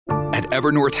At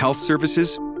Evernorth Health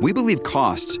Services, we believe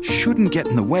costs shouldn't get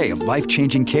in the way of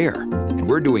life-changing care, and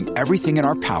we're doing everything in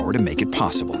our power to make it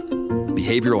possible.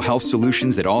 Behavioral health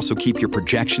solutions that also keep your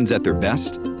projections at their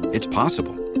best? It's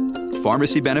possible.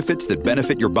 Pharmacy benefits that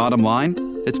benefit your bottom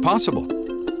line? It's possible.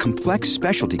 Complex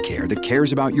specialty care that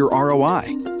cares about your ROI?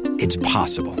 It's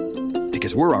possible.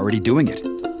 Because we're already doing it.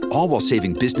 All while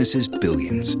saving businesses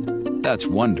billions. That's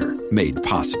Wonder made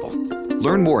possible.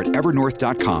 Learn more at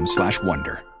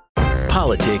evernorth.com/wonder.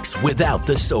 Politics without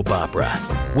the soap opera,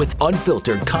 with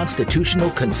unfiltered constitutional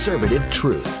conservative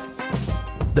truth.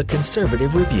 The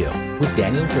Conservative Review with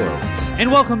Daniel Horowitz.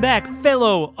 And welcome back,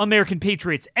 fellow American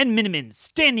patriots and Minutemen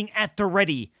standing at the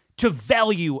ready to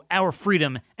value our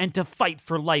freedom and to fight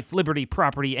for life, liberty,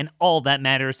 property, and all that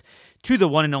matters, to the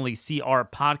one and only CR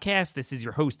Podcast. This is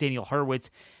your host, Daniel Horowitz,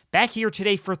 back here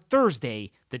today for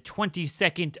Thursday, the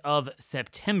 22nd of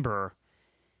September.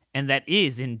 And that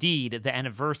is indeed the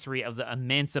anniversary of the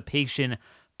Emancipation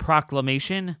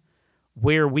Proclamation,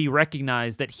 where we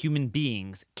recognize that human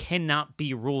beings cannot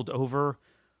be ruled over.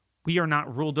 We are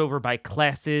not ruled over by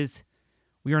classes.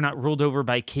 We are not ruled over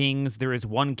by kings. There is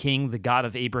one king, the God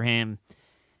of Abraham,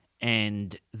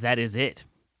 and that is it.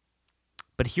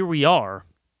 But here we are,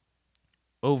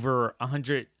 over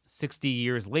 160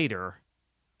 years later,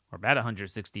 or about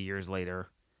 160 years later,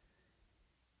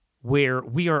 where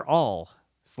we are all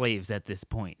slaves at this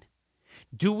point.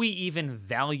 Do we even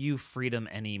value freedom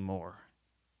anymore?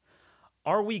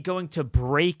 Are we going to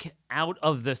break out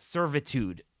of the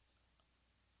servitude,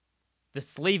 the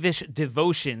slavish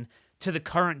devotion to the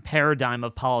current paradigm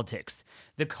of politics,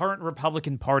 the current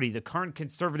Republican Party, the current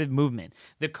conservative movement,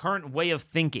 the current way of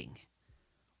thinking?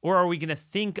 Or are we going to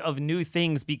think of new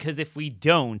things, because if we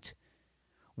don't,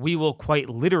 we will quite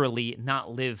literally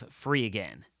not live free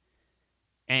again?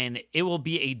 And it will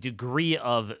be a degree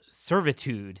of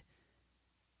servitude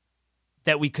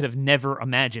that we could have never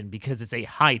imagined, because it's a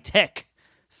high-tech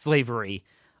slavery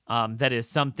that is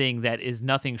something that is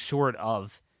nothing short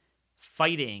of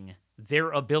fighting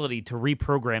their ability to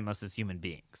reprogram us as human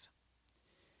beings.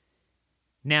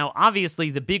 Now, obviously,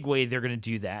 the big way they're going to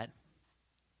do that,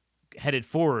 headed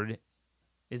forward,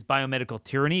 is biomedical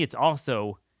tyranny. It's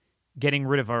also getting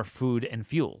rid of our food and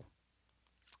fuel.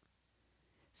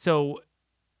 So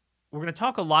we're going to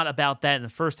talk a lot about that in the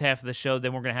first half of the show.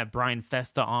 Then we're going to have Brian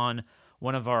Festa on,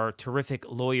 one of our terrific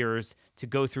lawyers, to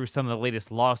go through some of the latest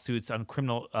lawsuits on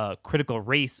critical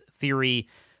race theory,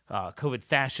 COVID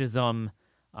fascism,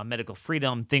 medical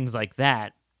freedom, things like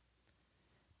that.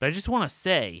 But I just want to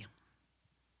say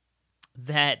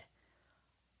that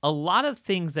a lot of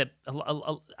things that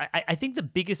I think the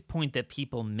biggest point that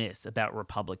people miss about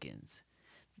Republicans,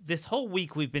 this whole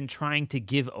week we've been trying to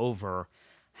give over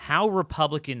how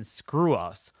Republicans screw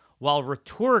us, while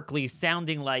rhetorically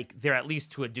sounding like they're, at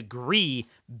least to a degree,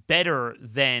 better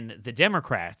than the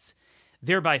Democrats,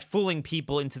 thereby fooling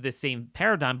people into the same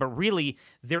paradigm, but really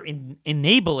they're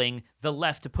enabling the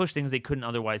left to push things they couldn't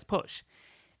otherwise push.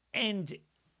 And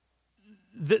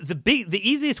the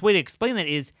easiest way to explain that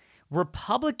is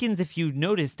Republicans, if you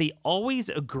notice, they always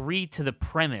agree to the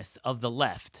premise of the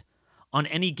left on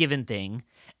any given thing,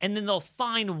 and then they'll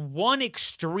find one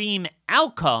extreme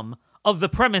outcome of the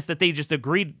premise that they just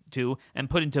agreed to and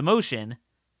put into motion,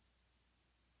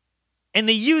 and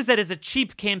they use that as a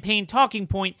cheap campaign talking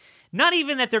point, not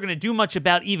even that they're going to do much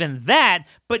about even that,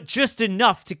 but just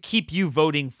enough to keep you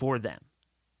voting for them.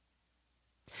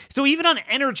 So even on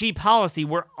energy policy,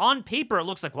 where on paper it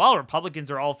looks like, well,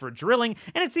 Republicans are all for drilling,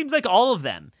 and it seems like all of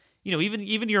them, you know,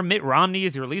 even your Mitt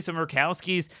Romneys, your Lisa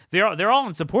Murkowskis, they're all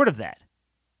in support of that.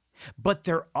 But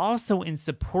they're also in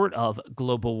support of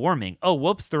global warming. Oh,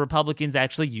 whoops, the Republicans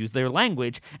actually use their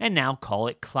language and now call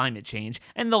it climate change,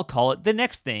 and they'll call it the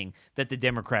next thing that the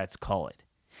Democrats call it.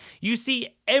 You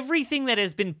see, everything that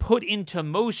has been put into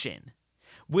motion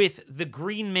with the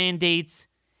green mandates,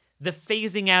 the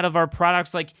phasing out of our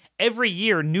products, like every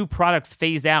year new products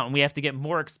phase out and we have to get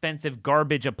more expensive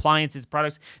garbage appliances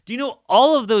products. Do you know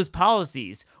all of those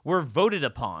policies were voted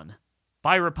upon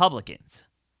by Republicans?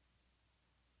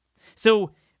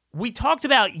 So we talked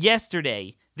about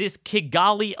yesterday this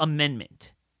Kigali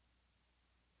Amendment,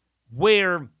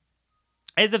 where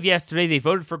as of yesterday they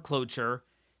voted for cloture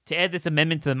to add this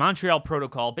amendment to the Montreal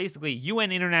Protocol, basically a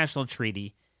UN international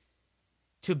treaty,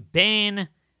 to ban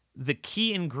the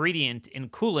key ingredient in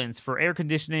coolants for air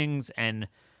conditionings and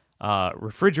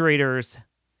refrigerators,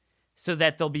 so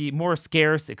that they'll be more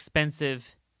scarce,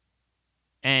 expensive,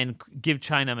 and give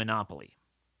China a monopoly.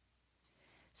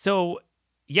 So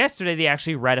yesterday, they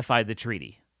actually ratified the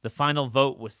treaty. The final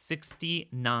vote was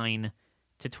 69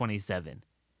 to 27.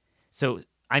 So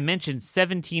I mentioned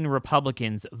 17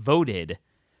 Republicans voted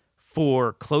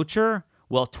for cloture.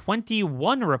 Well,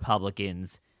 21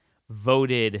 Republicans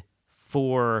voted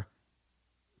for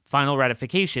final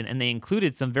ratification, and they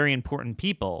included some very important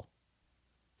people,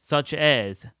 such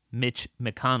as Mitch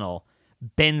McConnell,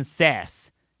 Ben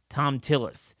Sasse, Tom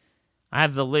Tillis. I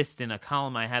have the list in a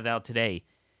column I have out today.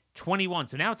 21.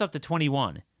 So now it's up to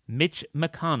 21. Mitch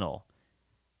McConnell.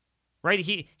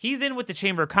 Right? He's in with the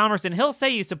Chamber of Commerce, and he'll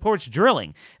say he supports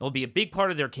drilling. It will be a big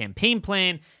part of their campaign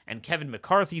plan, and Kevin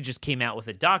McCarthy just came out with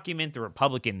a document, the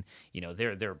Republican,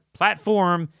 their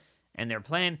platform and their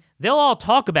plan. They'll all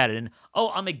talk about it, and,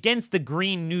 I'm against the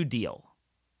Green New Deal.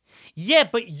 Yeah,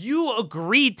 but you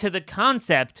agreed to the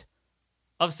concept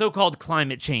of so-called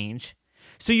climate change,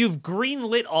 so you've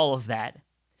greenlit all of that.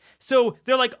 So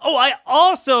they're like, I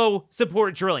also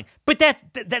support drilling. But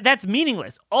that's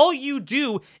meaningless. All you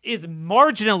do is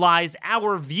marginalize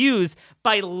our views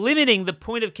by limiting the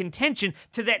point of contention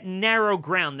to that narrow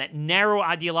ground, that narrow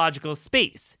ideological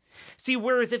space. See,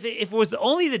 whereas if it was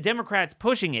only the Democrats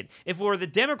pushing it, if it were the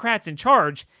Democrats in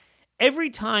charge,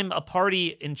 every time a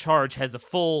party in charge has a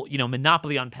full,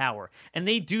 monopoly on power, and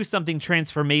they do something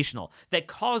transformational that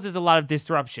causes a lot of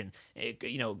disruption,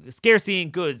 scarcity in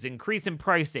goods, increase in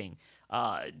pricing,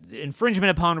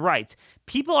 infringement upon rights,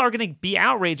 people are going to be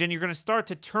outraged, and you're going to start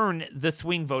to turn the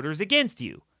swing voters against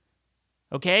you.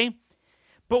 Okay?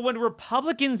 But when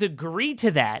Republicans agree to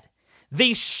that,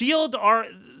 they shield our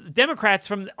Democrats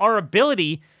from our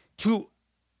ability to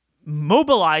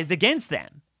mobilize against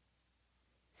them.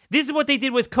 This is what they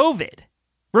did with COVID.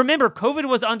 Remember, COVID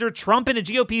was under Trump and a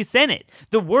GOP Senate,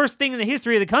 the worst thing in the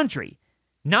history of the country,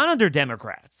 not under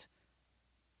Democrats.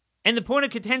 And the point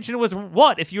of contention was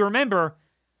what, if you remember?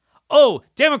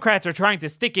 Democrats are trying to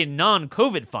stick in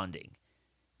non-COVID funding.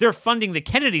 They're funding the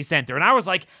Kennedy Center. And I was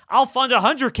like, I'll fund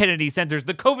 100 Kennedy Centers.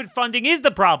 The COVID funding is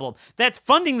the problem. That's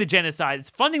funding the genocide.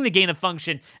 It's funding the gain of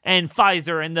function and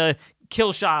Pfizer and the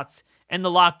kill shots and the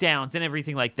lockdowns and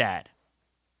everything like that.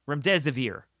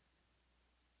 Remdesivir.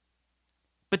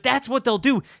 But that's what they'll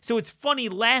do. So it's funny,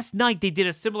 last night they did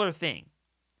a similar thing.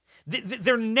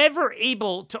 They're never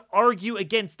able to argue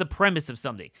against the premise of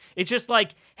something. It's just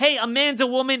like, hey, a man's a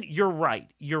woman, you're right.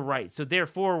 So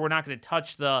therefore, we're not going to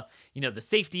touch the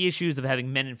safety issues of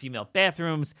having men and female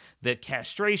bathrooms, the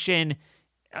castration.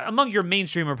 Among your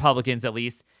mainstream Republicans, at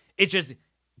least, it's just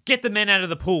get the men out of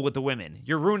the pool with the women.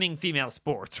 You're ruining female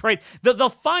sports, right? They'll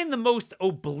find the most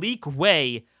oblique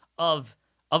way of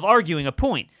arguing a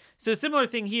point. So similar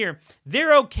thing here,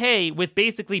 they're okay with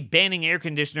basically banning air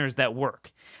conditioners that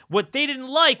work. What they didn't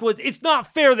like was it's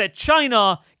not fair that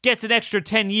China gets an extra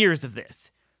 10 years of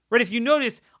this. Right? If you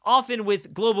notice, often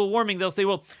with global warming, they'll say,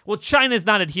 well, China's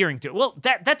not adhering to it. Well,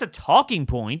 that's a talking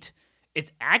point.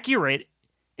 It's accurate.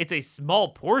 It's a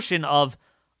small portion of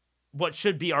what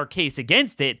should be our case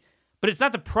against it, but it's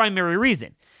not the primary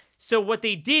reason. So what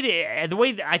they did, the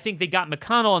way that I think they got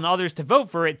McConnell and others to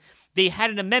vote for it, they had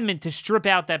an amendment to strip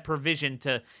out that provision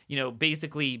to,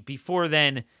 basically before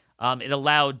then, it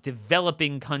allowed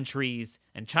developing countries,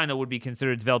 and China would be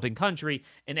considered a developing country,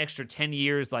 an extra 10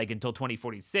 years, like until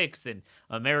 2046, and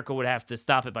America would have to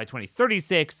stop it by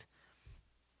 2036.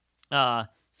 So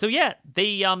yeah,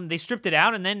 they stripped it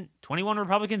out, and then 21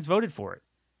 Republicans voted for it.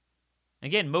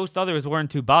 Again, most others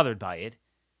weren't too bothered by it,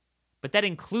 but that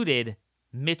included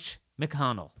Mitch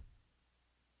McConnell.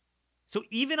 So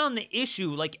even on the issue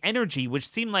like energy, which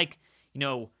seemed like,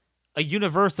 a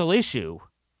universal issue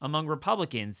among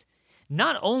Republicans,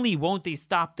 not only won't they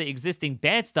stop the existing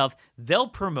bad stuff, they'll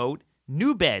promote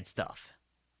new bad stuff.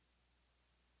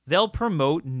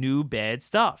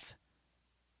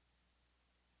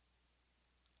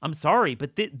 I'm sorry,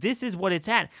 but this is what it's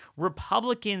at.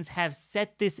 Republicans have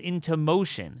set this into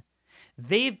motion.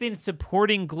 They've been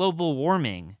supporting global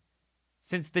warming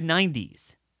since the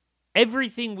 90s.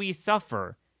 Everything we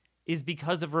suffer is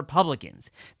because of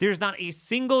Republicans. There's not a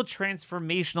single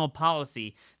transformational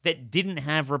policy that didn't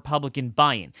have Republican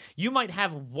buy-in. You might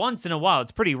have once in a while,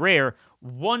 it's pretty rare,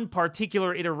 one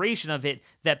particular iteration of it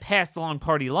that passed along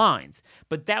party lines,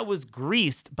 but that was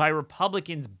greased by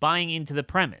Republicans buying into the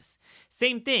premise.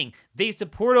 Same thing, they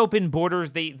support open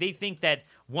borders. They think that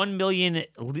 1 million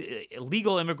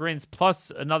legal immigrants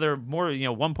plus another more,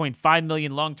 1.5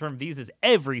 million long-term visas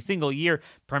every single year,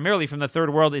 primarily from the third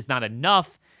world, is not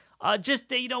enough.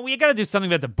 We got to do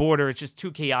something about the border. It's just too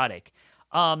chaotic.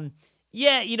 We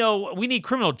need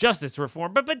criminal justice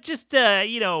reform, but just,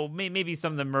 maybe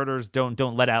some of the murders don't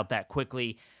let out that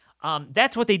quickly.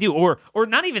 That's what they do. Or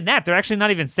not even that. They're actually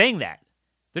not even saying that.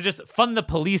 They're just fund the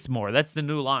police more. That's the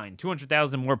new line.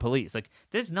 200,000 more police. Like,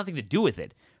 that has nothing to do with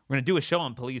it. We're going to do a show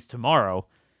on police tomorrow.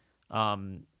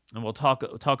 And we'll talk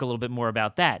a little bit more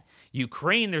about that.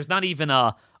 Ukraine, there's not even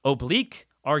a oblique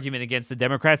argument against the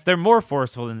Democrats. They're more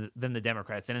forceful than the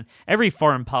Democrats. And every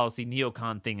foreign policy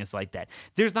neocon thing is like that.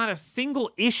 There's not a single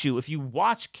issue, if you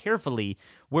watch carefully,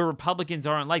 where Republicans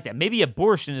aren't like that. Maybe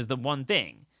abortion is the one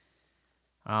thing.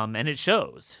 And it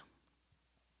shows.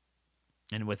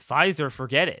 And with Pfizer,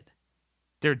 forget it.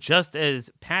 They're just as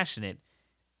passionate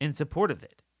in support of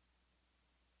it.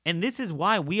 And this is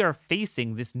why we are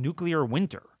facing this nuclear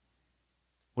winter.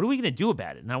 What are we going to do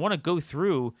about it? And I want to go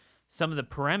through some of the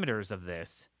parameters of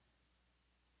this.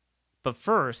 But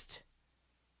first,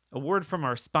 a word from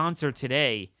our sponsor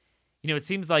today. You know, it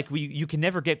seems like you can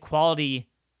never get quality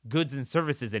goods and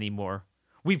services anymore.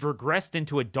 We've regressed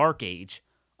into a dark age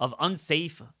of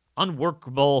unsafe,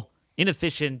 unworkable,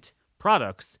 inefficient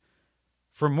products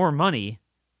for more money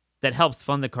that helps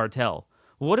fund the cartel.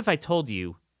 Well, what if I told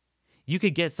you you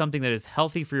could get something that is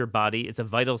healthy for your body, it's a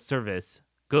vital service,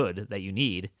 good, that you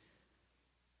need,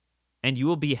 and you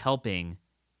will be helping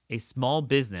a small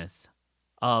business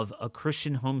of a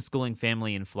Christian homeschooling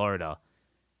family in Florida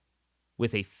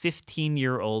with a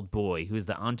 15-year-old boy who's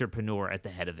the entrepreneur at the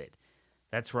head of it.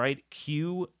 That's right,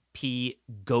 QP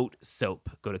Goat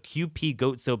Soap. Go to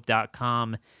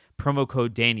qpgoatsoap.com, promo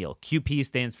code Daniel. QP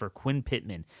stands for Quinn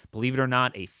Pittman. Believe it or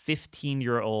not, a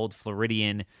 15-year-old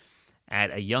Floridian.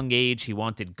 At a young age, he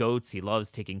wanted goats. He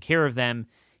loves taking care of them.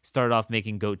 He started off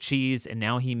making goat cheese, and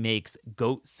now he makes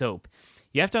goat soap.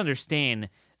 You have to understand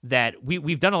that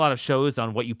we've done a lot of shows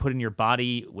on what you put in your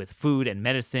body with food and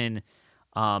medicine,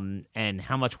 and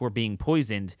how much we're being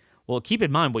poisoned. Well, keep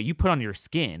in mind what you put on your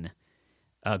skin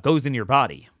goes in your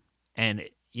body. And,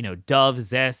 you know, Dove,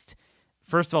 Zest,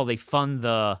 first of all, they fund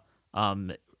the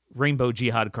Rainbow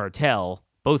Jihad cartel,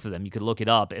 both of them. You could look it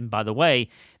up. And by the way,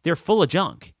 they're full of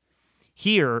junk.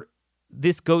 Here,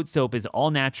 this goat soap is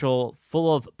all natural,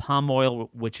 full of palm oil,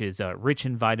 which is rich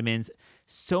in vitamins.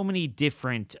 So many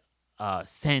different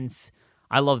scents.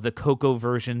 I love the cocoa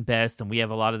version best, and we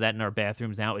have a lot of that in our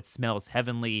bathrooms now. It smells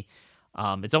heavenly.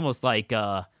 It's almost like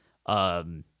a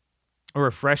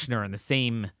refreshener in the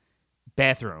same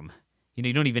bathroom. You know,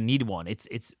 you don't even need one.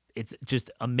 It's just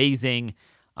amazing.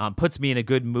 Puts me in a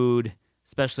good mood.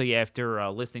 Especially after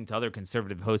listening to other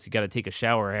conservative hosts, you got to take a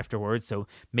shower afterwards. So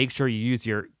make sure you use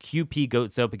your QP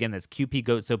Goat Soap. Again, that's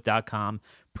qpgoatsoap.com,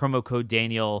 promo code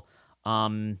Daniel,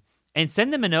 and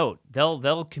send them a note.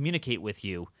 They'll communicate with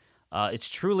you. It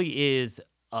truly is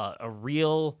a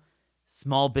real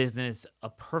small business, a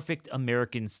perfect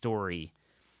American story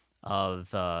of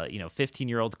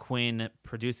 15-year-old Quinn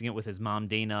producing it with his mom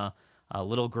Dana,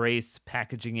 little Grace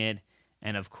packaging it,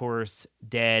 and of course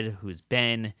Dad, who's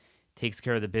Ben, takes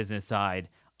care of the business side.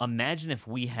 Imagine if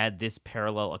we had this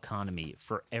parallel economy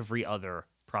for every other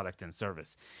product and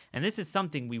service. And this is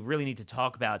something we really need to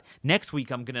talk about. Next week,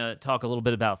 I'm going to talk a little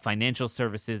bit about financial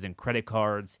services and credit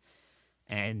cards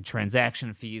and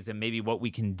transaction fees and maybe what we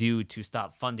can do to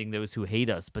stop funding those who hate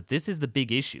us. But this is the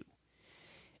big issue.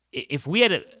 If we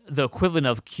had the equivalent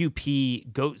of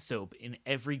QP Goat Soap in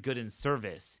every good and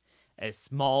service as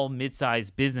small,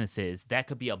 mid-sized businesses, that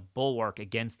could be a bulwark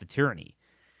against the tyranny.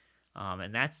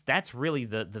 And that's really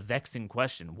the vexing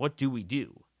question. What do we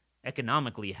do?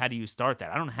 Economically, how do you start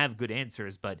that? I don't have good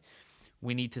answers, but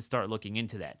we need to start looking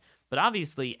into that. But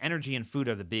obviously, energy and food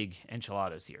are the big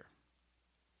enchiladas here.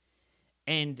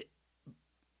 And,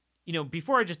 you know,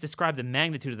 before I just describe the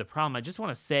magnitude of the problem, I just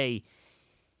want to say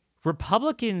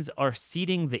Republicans are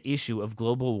seeding the issue of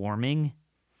global warming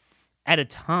at a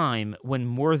time when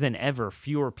more than ever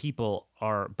fewer people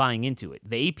are buying into it.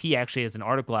 The AP actually has an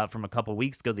article out from a couple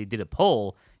weeks ago. They did a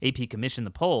poll, AP commissioned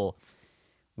the poll,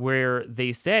 where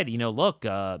they said, look,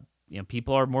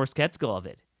 people are more skeptical of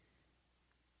it.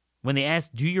 When they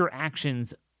asked, do your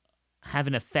actions have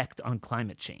an effect on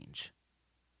climate change?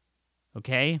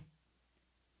 Okay?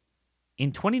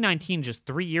 In 2019, just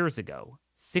 3 years ago,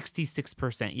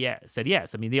 66% said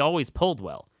yes. I mean, they always polled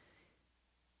well.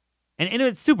 And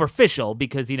it's superficial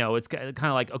because, it's kind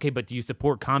of like, okay, but do you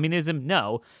support communism?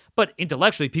 No. But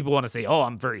intellectually, people want to say, oh,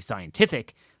 I'm very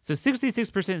scientific. So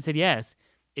 66% said yes.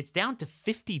 It's down to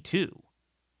 52.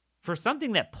 For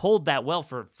something that polled that well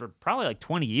for probably like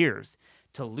 20 years,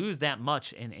 to lose that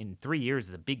much in 3 years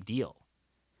is a big deal.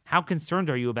 How concerned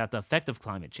are you about the effect of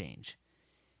climate change?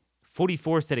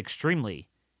 44 said extremely.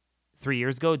 3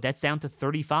 years ago, that's down to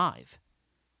 35.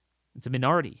 It's a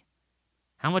minority.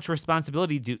 How much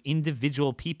responsibility do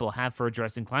individual people have for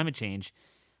addressing climate change?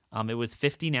 It was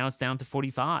 50, now it's down to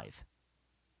 45.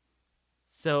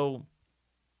 So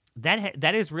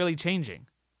that is really changing.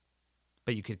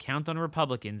 But you could count on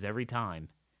Republicans every time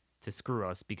to screw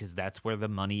us because that's where the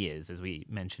money is, as we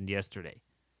mentioned yesterday.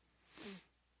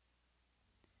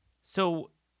 So,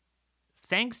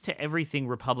 thanks to everything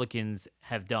Republicans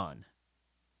have done.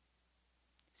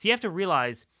 So you have to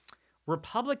realize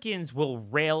Republicans will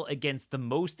rail against the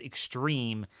most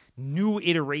extreme new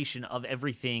iteration of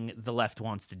everything the left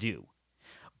wants to do.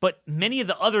 But many of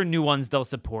the other new ones they'll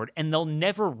support, and they'll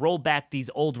never roll back these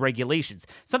old regulations.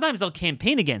 Sometimes they'll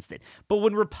campaign against it. But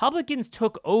when Republicans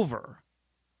took over,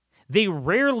 they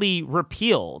rarely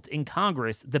repealed in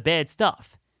Congress the bad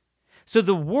stuff. So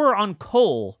the war on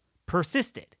coal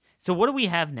persisted. So what do we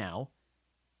have now?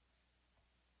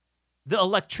 The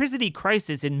electricity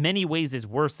crisis in many ways is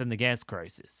worse than the gas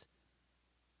crisis.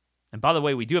 And by the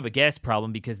way, we do have a gas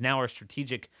problem because now our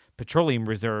strategic petroleum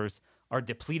reserves are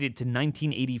depleted to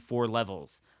 1984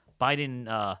 levels.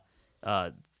 Biden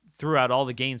threw out all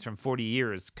the gains from 40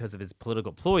 years because of his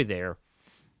political ploy there.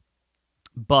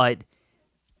 But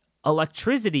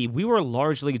electricity, we were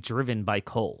largely driven by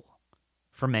coal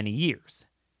for many years.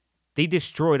 They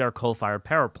destroyed our coal-fired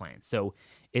power plants, so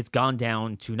it's gone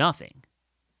down to nothing.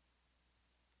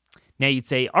 Now you'd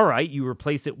say, all right, you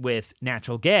replace it with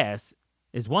natural gas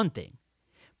is one thing.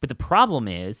 But the problem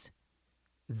is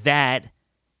that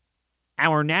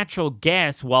our natural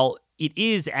gas, while it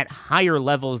is at higher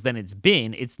levels than it's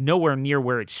been, it's nowhere near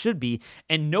where it should be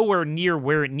and nowhere near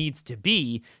where it needs to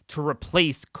be to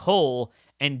replace coal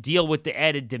and deal with the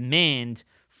added demand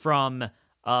from,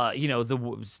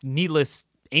 the needless,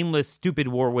 aimless, stupid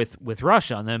war with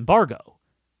Russia and the embargo.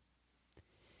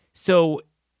 So,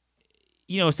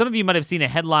 some of you might have seen a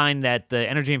headline that the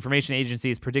Energy Information Agency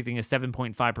is predicting a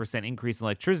 7.5% increase in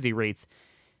electricity rates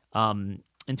in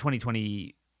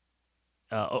 2020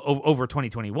 over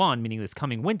 2021, meaning this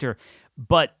coming winter.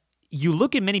 But you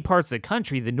look at many parts of the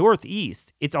country, the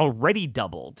Northeast, it's already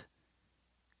doubled,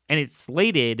 and it's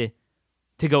slated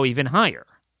to go even higher.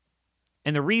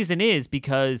 And the reason is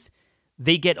because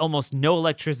they get almost no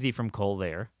electricity from coal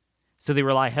there, so they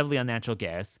rely heavily on natural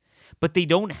gas, but they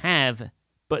don't have...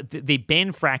 But they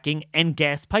ban fracking and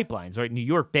gas pipelines, right? New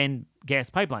York banned gas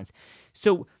pipelines.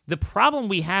 So the problem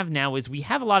we have now is we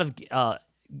have a lot of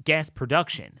gas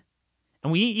production, and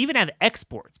we even have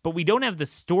exports, but we don't have the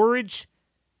storage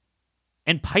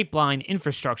and pipeline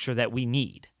infrastructure that we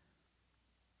need.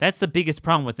 That's the biggest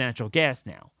problem with natural gas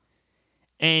now.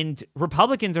 And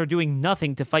Republicans are doing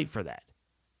nothing to fight for that.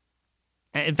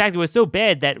 In fact, it was so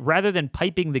bad that rather than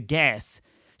piping the gas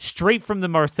straight from the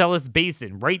Marcellus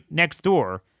Basin, right next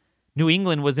door, New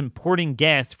England was importing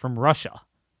gas from Russia.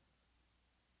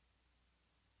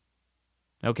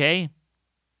 Okay?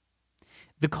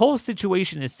 The coal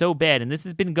situation is so bad, and this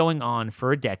has been going on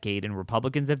for a decade, and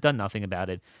Republicans have done nothing about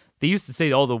it. They used to say,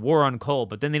 the war on coal,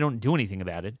 but then they don't do anything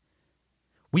about it.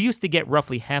 We used to get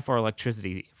roughly half our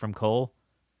electricity from coal.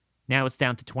 Now it's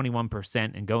down to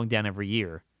 21% and going down every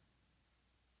year.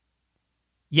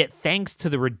 Yet thanks to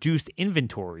the reduced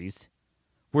inventories,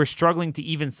 we're struggling to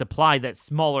even supply that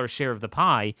smaller share of the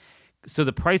pie. So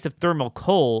the price of thermal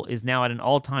coal is now at an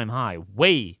all-time high,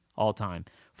 way all-time,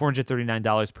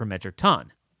 $439 per metric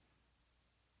ton.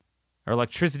 Our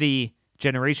electricity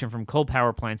generation from coal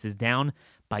power plants is down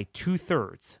by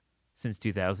 2/3 since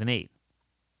 2008.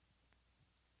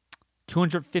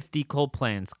 250 coal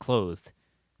plants closed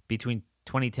between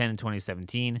 2010 and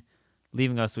 2017,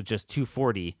 leaving us with just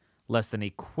 240, less than a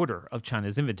quarter of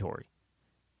China's inventory.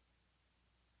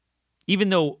 Even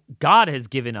though God has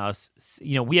given us,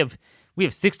 we have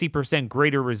 60%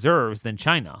 greater reserves than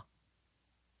China.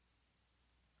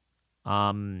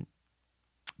 But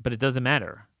it doesn't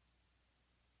matter.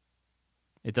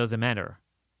 It doesn't matter.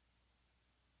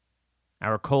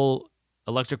 Our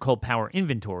electric coal power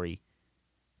inventory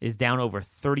is down over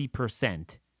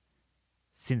 30%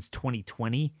 since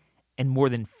 2020 and more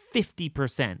than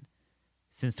 50%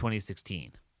 since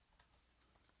 2016.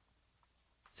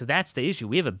 So that's the issue.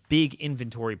 We have a big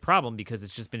inventory problem because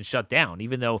it's just been shut down,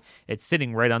 even though it's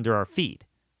sitting right under our feet.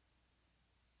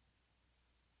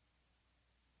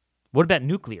 What about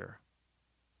nuclear?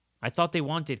 I thought they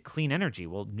wanted clean energy.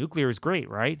 Well, nuclear is great,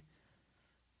 right?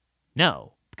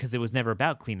 No, because it was never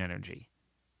about clean energy.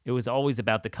 It was always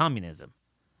about the communism.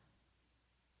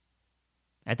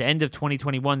 At the end of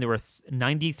 2021, there were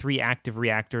 93 active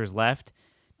reactors left,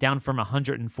 down from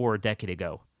 104 a decade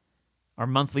ago. Our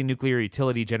monthly nuclear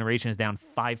utility generation is down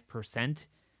 5%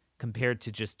 compared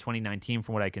to just 2019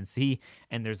 from what I can see,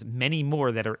 and there's many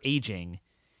more that are aging,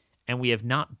 and we have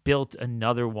not built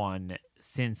another one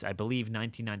since, I believe,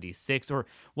 1996.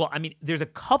 There's a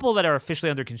couple that are officially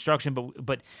under construction,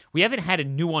 but we haven't had a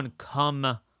new one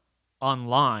come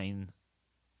online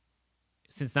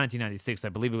since 1996. I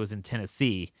believe it was in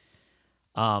Tennessee.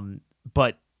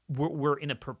 But we're in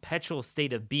a perpetual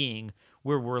state of being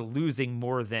where we're losing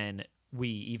more than we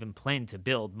even plan to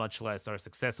build, much less are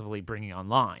successfully bringing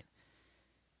online.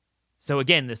 So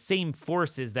again, the same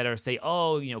forces that are say,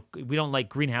 oh, we don't like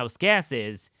greenhouse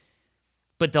gases,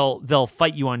 but they'll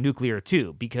fight you on nuclear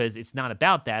too, because it's not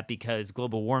about that, because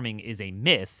global warming is a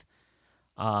myth.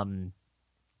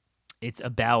 It's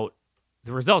about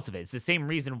the results of it. It's the same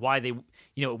reason why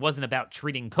it wasn't about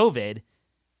treating COVID.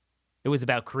 It was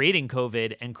about creating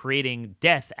COVID and creating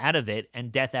death out of it,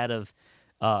 and death out of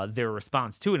their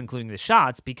response to it, including the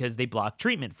shots, because they blocked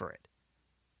treatment for it.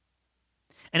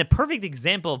 And a perfect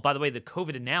example of, by the way, the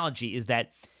COVID analogy is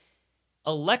that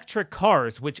electric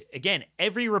cars, which, again,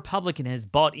 every Republican has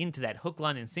bought into that hook,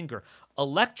 line, and sinker.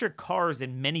 Electric cars,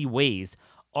 in many ways,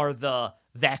 are the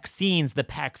vaccines, the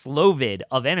Paxlovid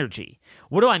of energy.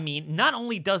 What do I mean? Not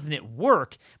only doesn't it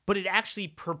work, but it actually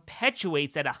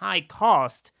perpetuates at a high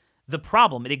cost the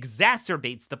problem. It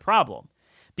exacerbates the problem.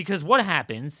 Because what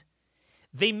happens?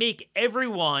 They make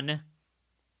everyone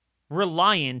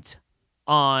reliant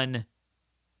on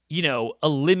a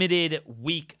limited,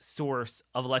 weak source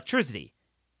of electricity.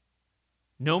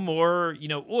 No more,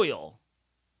 oil.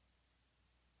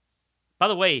 By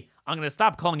the way, I'm going to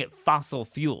stop calling it fossil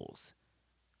fuels.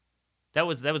 That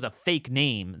was a fake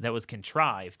name that was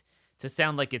contrived to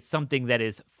sound like it's something that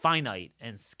is finite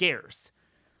and scarce.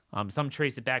 Some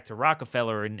trace it back to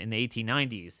Rockefeller in the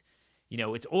 1890s.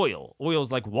 It's oil.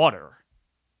 Oil's like water.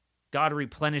 God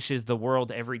replenishes the world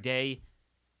every day.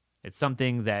 It's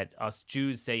something that us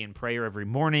Jews say in prayer every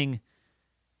morning.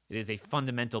 It is a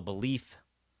fundamental belief.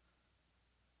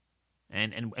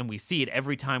 And we see it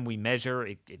every time we measure.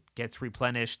 It gets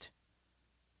replenished.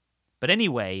 But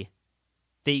anyway,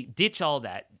 they ditch all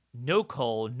that. No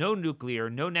coal, no nuclear,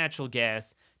 no natural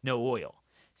gas, no oil.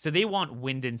 So they want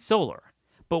wind and solar.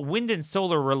 But wind and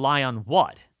solar rely on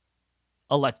what?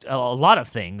 A lot of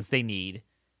things they need.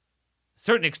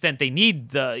 Certain extent, they need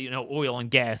the oil and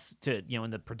gas to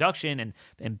in the production and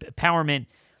empowerment,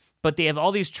 but they have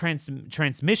all these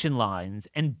transmission lines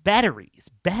and batteries.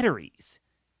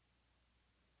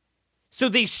 So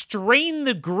they strain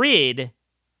the grid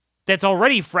that's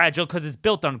already fragile because it's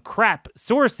built on crap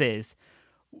sources,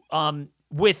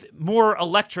 with more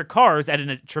electric cars at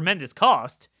a tremendous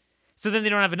cost. So then they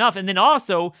don't have enough, and then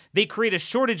also they create a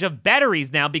shortage of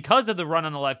batteries now because of the run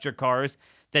on electric cars.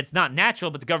 That's not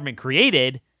natural, but the government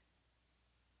created.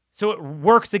 So it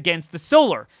works against the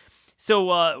solar.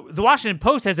 So the Washington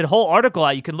Post has a whole article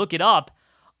out, you can look it up,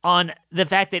 on the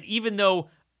fact that even though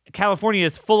California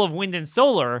is full of wind and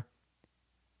solar,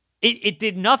 it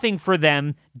did nothing for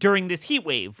them during this heat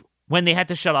wave when they had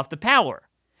to shut off the power.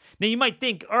 Now you might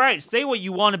think, all right, say what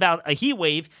you want about a heat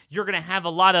wave, you're going to have a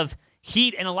lot of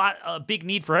heat and a big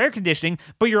need for air conditioning,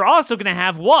 but you're also going to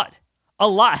have what?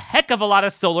 Heck of a lot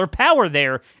of solar power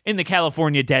there in the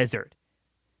California desert.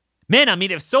 Man, I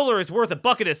mean, if solar is worth a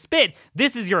bucket of spit,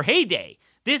 this is your heyday.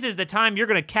 This is the time you're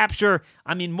going to capture,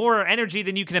 more energy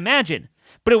than you can imagine.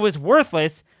 But it was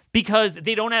worthless because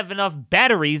they don't have enough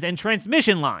batteries and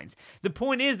transmission lines. The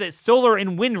point is that solar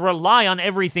and wind rely on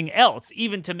everything else,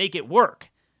 even to make it work.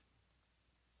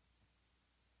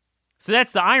 So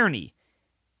that's the irony.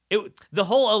 The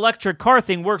whole electric car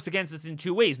thing works against us in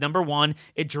two ways. Number one,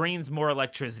 it drains more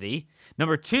electricity.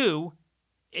 Number two,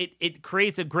 it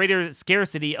creates a greater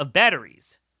scarcity of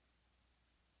batteries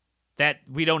that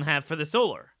we don't have for the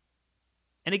solar.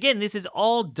 And again, this is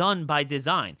all done by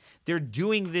design. They're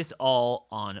doing this all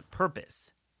on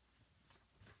purpose.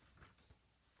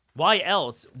 Why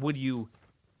else would you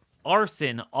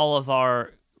arson all of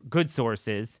our good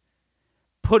sources,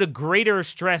 put a greater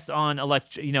stress on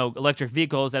electric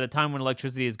vehicles at a time when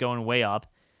electricity is going way up,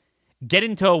 get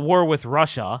into a war with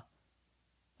Russia?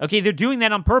 Okay, they're doing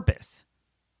that on purpose.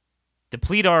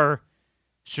 Deplete our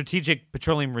strategic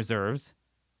petroleum reserves.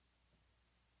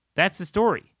 That's the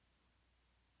story.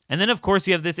 And then, of course,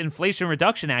 you have this Inflation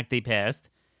Reduction Act they passed,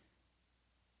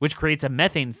 which creates a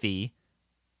methane fee,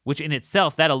 which in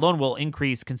itself, that alone will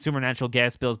increase consumer natural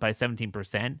gas bills by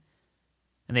 17%. And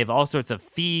they have all sorts of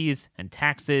fees and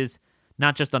taxes,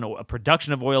 not just on a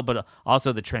production of oil, but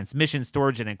also the transmission,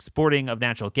 storage, and exporting of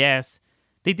natural gas.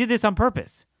 They did this on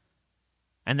purpose.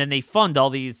 And then they fund all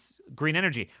these green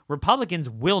energy. Republicans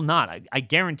will not, I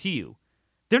guarantee you.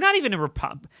 They're not even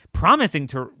promising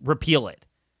to repeal it.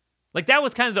 Like, that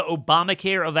was kind of the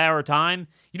Obamacare of our time.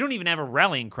 You don't even have a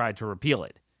rallying cry to repeal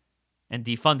it and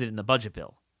defund it in the budget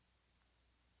bill.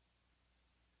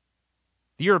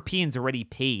 The Europeans already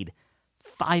paid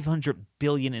 $500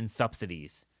 billion in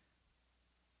subsidies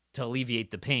to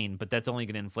alleviate the pain, but that's only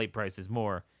going to inflate prices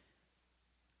more.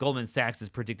 Goldman Sachs is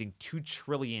predicting $2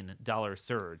 trillion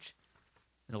surge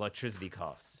in electricity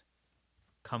costs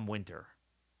come winter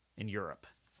in Europe.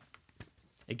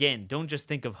 Again, don't just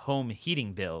think of home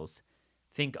heating bills.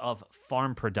 Think of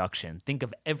farm production. Think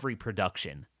of every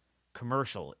production,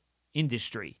 commercial,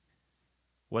 industry,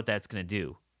 what that's going to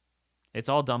do. It's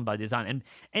all done by design.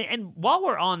 And while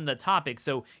we're on the topic,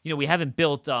 so, we haven't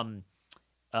built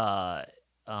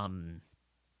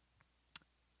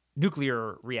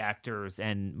nuclear reactors,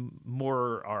 and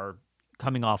more are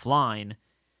coming offline.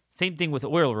 Same thing with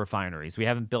oil refineries. We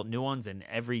haven't built new ones, and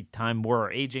every time more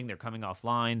are aging, they're coming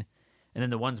offline. And then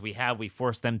the ones we have, we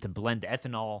force them to blend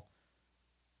ethanol,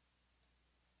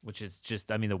 which is just,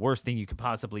 the worst thing you could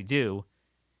possibly do.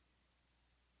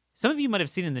 Some of you might have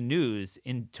seen in the news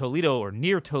in Toledo or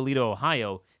near Toledo,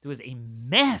 Ohio, there was a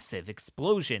massive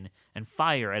explosion and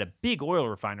fire at a big oil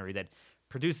refinery that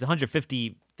produces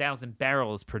 150,000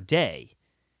 barrels per day.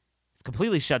 It's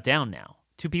completely shut down now.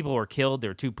 2 people were killed.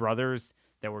 There were 2 brothers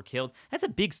that were killed. That's a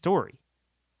big story.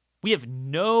 We have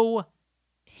no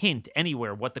hint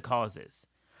anywhere what the cause is.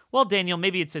 Well, Daniel,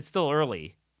 maybe it's still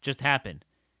early. Just happened.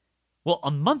 Well,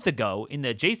 a month ago, in the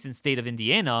adjacent state of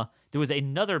Indiana, there was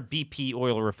another BP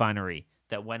oil refinery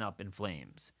that went up in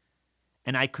flames.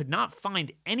 And I could not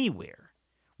find anywhere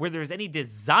where there's any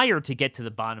desire to get to the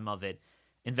bottom of it,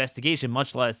 investigation,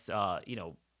 much less,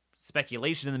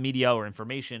 speculation in the media or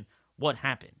information, what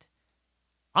happened.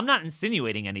 I'm not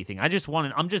insinuating anything. I'm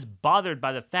just bothered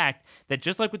by the fact that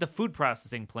just like with the food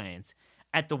processing plants,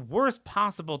 at the worst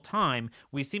possible time,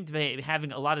 we seem to be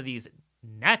having a lot of these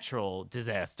natural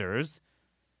disasters,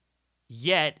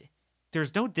 yet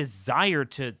there's no desire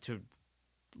to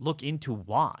look into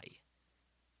why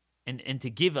and to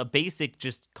give a basic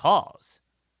just cause.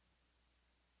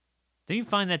 Don't you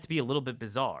find that to be a little bit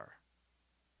bizarre?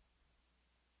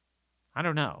 I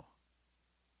don't know.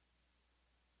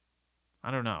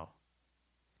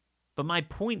 But my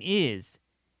point is,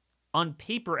 on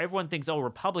paper, everyone thinks,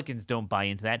 Republicans don't buy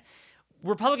into that.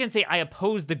 Republicans say, I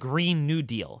oppose the Green New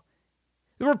Deal.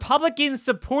 The Republicans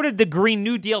supported the Green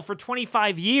New Deal for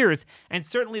 25 years, and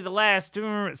certainly the last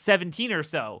 17 or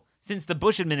so, since the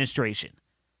Bush administration.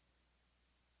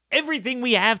 Everything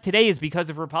we have today is because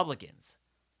of Republicans.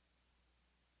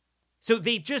 So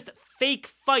they just fake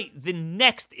fight the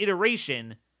next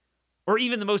iteration, or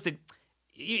even the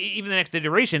next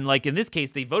iteration, like in this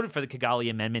case, they voted for the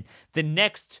Kigali Amendment, the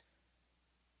next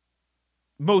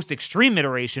most extreme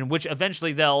iteration, which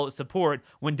eventually they'll support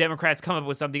when Democrats come up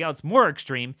with something else more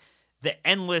extreme, the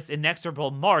endless, inexorable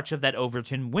march of that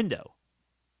Overton window.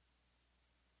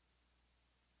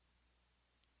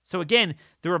 So again,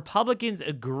 the Republicans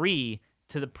agree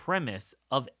to the premise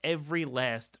of every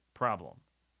last problem.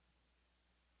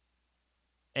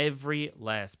 Every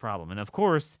last problem. And of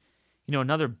course,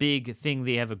 another big thing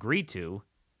they have agreed to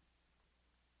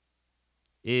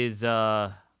is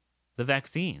the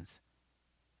vaccines.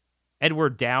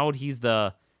 Edward Dowd, he's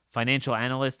the financial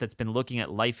analyst that's been looking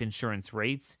at life insurance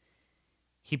rates.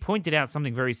 He pointed out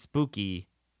something very spooky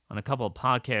on a couple of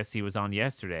podcasts he was on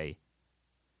yesterday.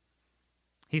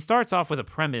 He starts off with a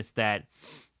premise that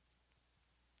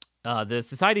the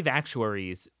Society of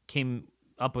Actuaries came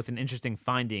up with an interesting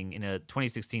finding in a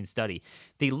 2016 study.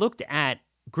 They looked at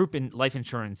group and life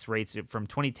insurance rates from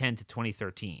 2010 to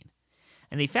 2013.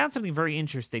 And they found something very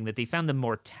interesting, that they found the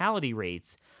mortality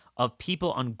rates of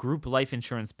people on group life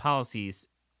insurance policies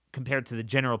compared to the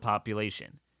general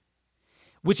population,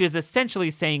 which is essentially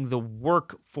saying the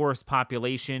workforce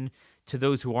population to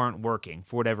those who aren't working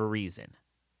for whatever reason.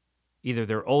 Either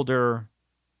they're older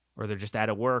or they're just out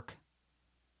of work.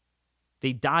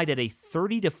 They died at a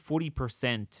 30 to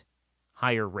 40%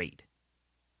 higher rate.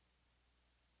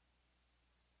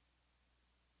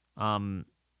 No,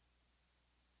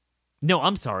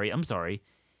 I'm sorry.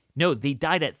 No, they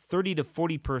died at 30 to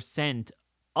 40%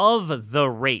 of the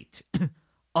rate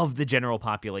of the general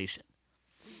population.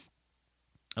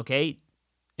 Okay?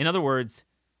 In other words,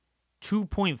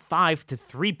 2.5 to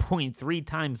 3.3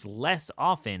 times less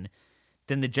often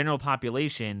than the general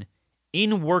population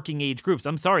in working age groups.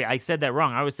 I'm sorry, I said that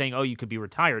wrong. I was saying, you could be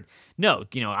retired. No,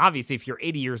 obviously if you're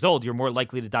 80 years old, you're more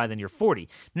likely to die than you're 40.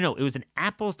 No, it was an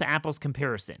apples to apples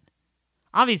comparison.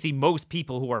 Obviously, most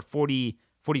people who are 40,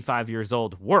 45 years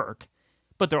old work,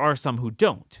 but there are some who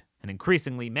don't, and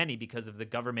increasingly many because of the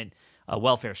government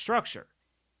welfare structure.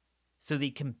 So they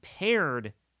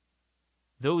compared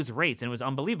those rates, and it was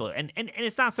unbelievable. And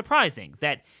it's not surprising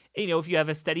that, if you have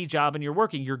a steady job and you're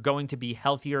working, you're going to be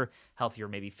healthier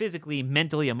maybe physically,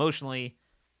 mentally, emotionally,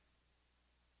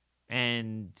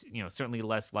 and, certainly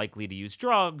less likely to use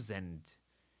drugs and,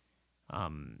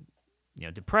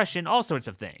 depression, all sorts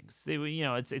of things.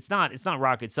 It's not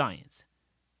rocket science.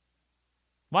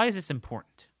 Why is this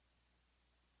important?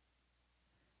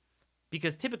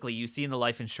 Because typically you see in the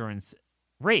life insurance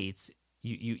rates,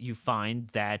 you find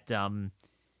that,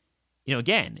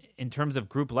 again, in terms of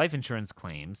group life insurance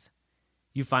claims,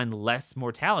 you find less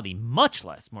mortality, much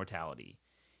less mortality,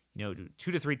 2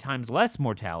 to 3 times less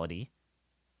mortality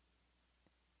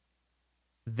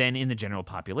than in the general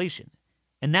population.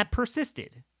 And that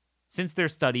persisted since their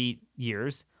study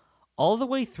years all the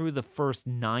way through the first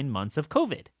 9 months of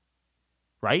COVID,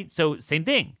 right? So same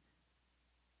thing.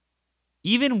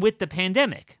 Even with the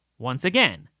pandemic, once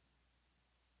again,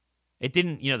 it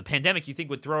didn't, the pandemic you think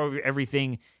would throw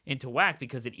everything into whack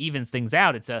because it evens things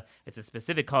out. It's a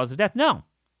specific cause of death. No,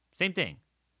 same thing.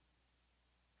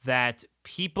 That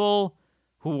people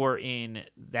who were in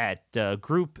that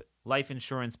group life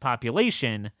insurance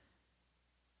population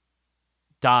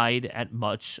died at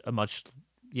a much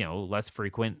less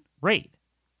frequent rate.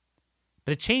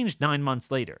 But it changed 9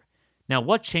 months later. Now,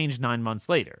 what changed 9 months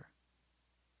later?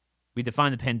 We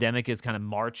define the pandemic as kind of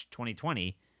March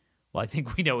 2020. Well, I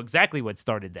think we know exactly what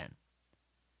started then.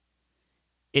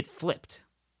 It flipped.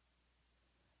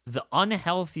 The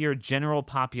unhealthier general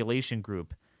population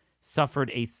group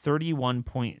suffered a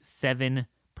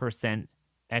 31.7%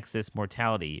 excess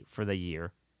mortality for the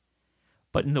year.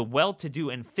 But in the well-to-do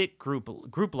and fit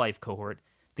group life cohort,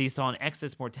 they saw an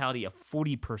excess mortality of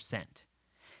 40%.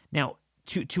 Now,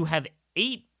 to have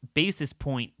 8 basis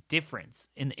point difference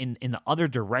in the other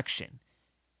direction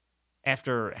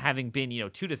after having been 2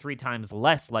 to 3 times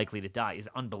less likely to die is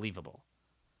unbelievable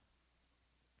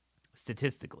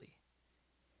statistically.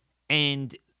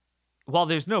 And while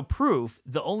there's no proof,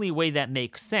 the only way that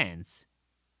makes sense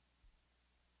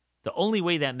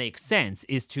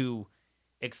is to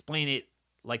explain it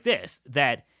like this,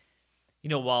 that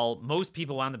while most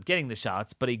people wound up getting the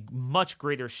shots, but a much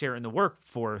greater share in the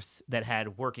workforce that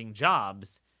had working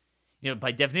jobs,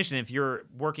 by definition, if you're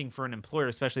working for an employer,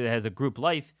 especially that has a group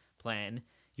life plan,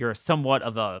 you're somewhat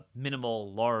of a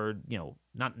minimal, large,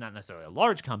 not necessarily a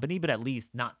large company, but at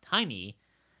least not tiny.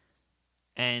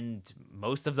 And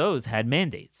most of those had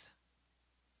mandates.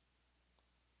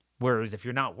 Whereas if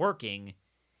you're not working,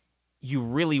 you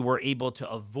really were able to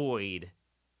avoid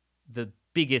the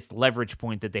biggest leverage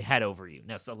point that they had over you.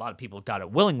 Now, so a lot of people got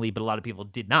it willingly, but a lot of people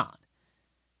did not.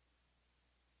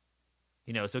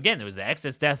 So again, there was the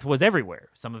excess death was everywhere.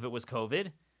 Some of it was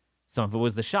COVID. Some of it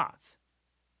was the shots.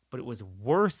 But it was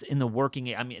worse in the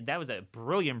working. I mean, that was a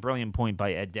brilliant, brilliant point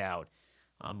by Ed Dowd.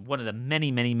 One of the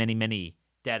many, many, many, many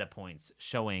data points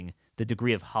showing the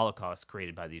degree of Holocaust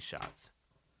created by these shots.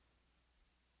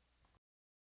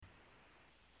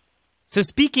 So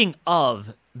speaking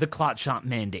of the clot shot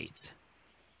mandates,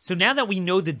 so now that we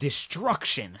know the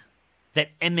destruction that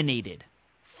emanated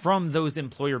from those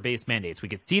employer-based mandates, we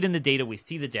could see it in the data, we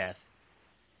see the death.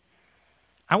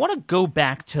 I want to go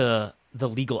back to the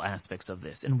legal aspects of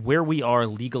this and where we are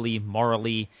legally,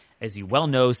 morally. As you well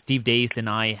know, Steve Deace and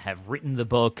I have written the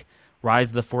book, Rise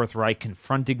of the Fourth Reich,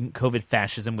 Confronting COVID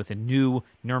Fascism, with a new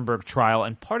Nuremberg trial.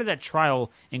 And part of that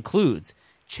trial includes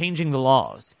changing the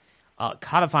laws,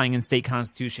 codifying in state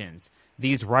constitutions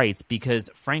these rights, because,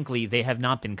 frankly, they have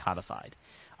not been codified.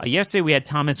 Yesterday, we had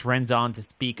Thomas Renz on to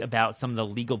speak about some of the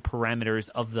legal parameters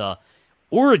of the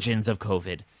origins of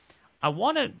COVID. I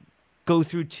want to go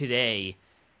through today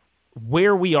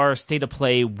where we are state of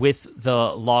play with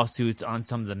the lawsuits on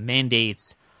some of the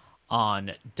mandates,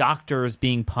 on doctors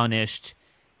being punished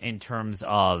in terms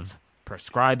of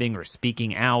prescribing or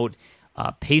speaking out,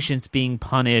 patients being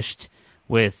punished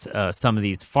with some of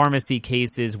these pharmacy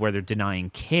cases where they're denying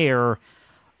care.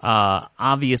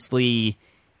 Obviously,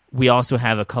 we also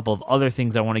have a couple of other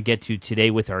things I want to get to today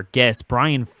with our guest.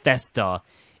 Brian Festa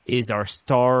is our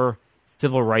star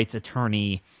civil rights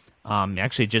attorney.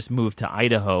 Actually just moved to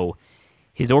Idaho.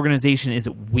 His organization is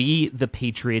We the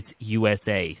Patriots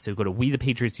USA. So go to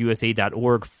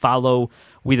wethepatriotsusa.org. Follow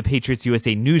We the Patriots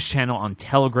USA news channel on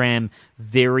Telegram.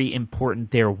 Very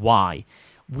important there. Why?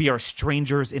 We are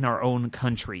strangers in our own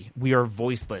country. We are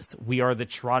voiceless. We are the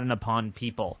trodden upon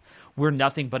people. We're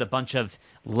nothing but a bunch of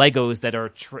Legos that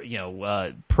are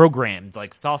programmed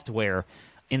like software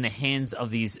in the hands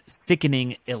of these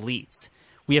sickening elites.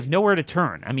 We have nowhere to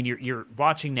turn. I mean, you're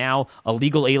watching now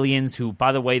illegal aliens who,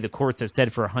 by the way, the courts have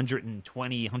said for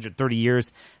 120, 130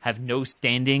 years have no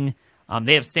standing.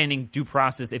 They have standing due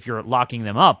process if you're locking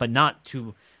them up, but not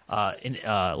to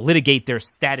litigate their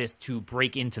status to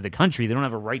break into the country. They don't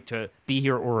have a right to be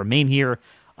here or remain here.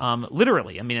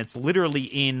 Literally. I mean, it's literally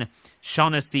in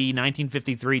Shaughnessy,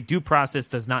 1953. Due process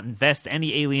does not invest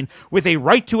any alien with a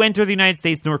right to enter the United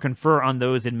States nor confer on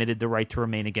those admitted the right to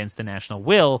remain against the national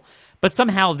will. But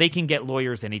somehow they can get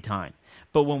lawyers anytime.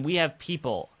 But when we have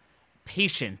people,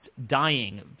 patients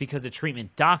dying because of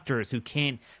treatment, doctors who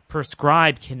can't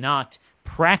prescribe, cannot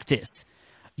practice,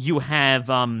 you have,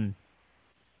 all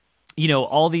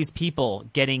these people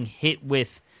getting hit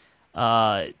with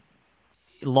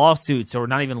lawsuits, or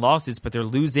not even lawsuits, but they're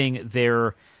losing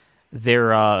their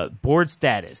board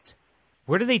status.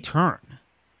 Where do they turn?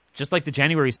 Just like the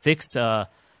January 6th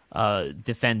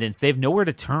defendants, they have nowhere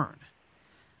to turn.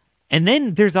 And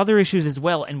then there's other issues as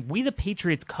well, and We the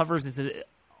Patriots covers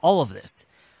all of this.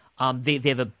 They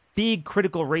have a big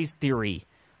critical race theory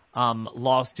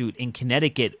lawsuit in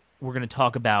Connecticut we're going to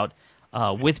talk about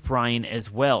with Brian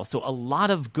as well. So a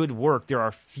lot of good work. There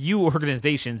are few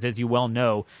organizations, as you well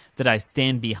know, that I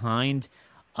stand behind.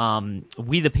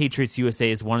 We the Patriots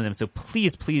USA is one of them. So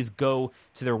please go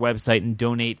to their website and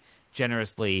donate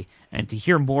generously. And to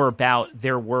hear more about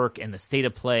their work and the state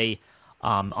of play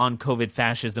on COVID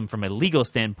fascism from a legal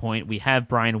standpoint, we have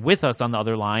Brian with us on the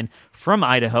other line from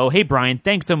Idaho. Hey, Brian,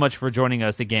 thanks so much for joining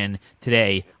us again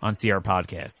today on CR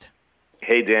Podcast.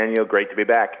 Hey, Daniel, great to be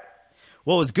back.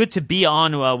 Well, it was good to be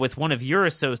on with one of your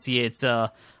associates.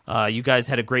 You guys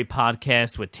had a great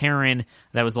podcast with Taryn.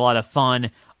 That was a lot of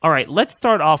fun. All right, let's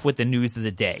start off with the news of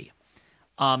the day.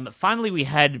 Finally, we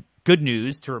had good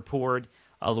news to report.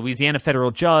 A Louisiana federal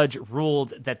judge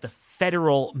ruled that the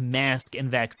federal mask and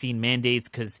vaccine mandates,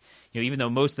 because even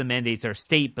though most of the mandates are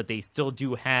state, but they still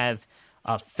do have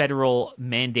federal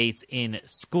mandates in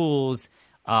schools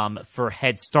for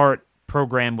Head Start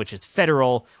program, which is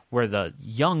federal, where the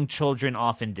young children,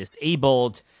 often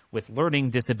disabled with learning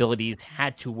disabilities,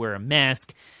 had to wear a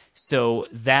mask. So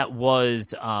that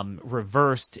was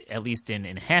reversed, at least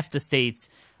in half the states,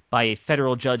 by a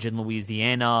federal judge in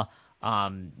Louisiana,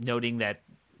 noting that,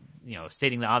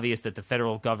 stating the obvious that the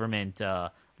federal government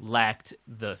lacked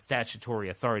the statutory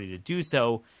authority to do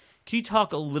so. Can you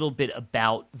talk a little bit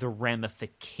about the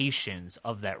ramifications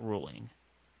of that ruling?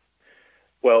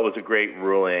 Well, it was a great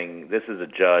ruling. This is a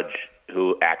judge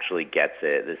who actually gets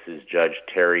it. This is Judge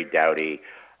Terry Doughty.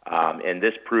 And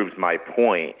this proves my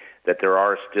point that there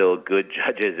are still good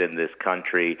judges in this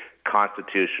country,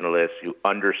 constitutionalists who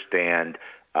understand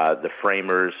the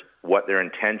framers, what their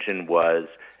intention was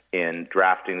in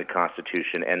drafting the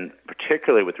Constitution, and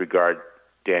particularly with regard,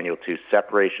 Daniel, to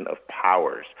separation of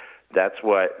powers. That's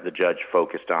what the judge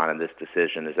focused on in this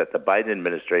decision, is that the Biden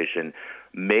administration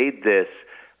made this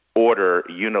order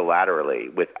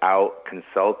unilaterally without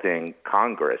consulting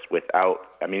Congress,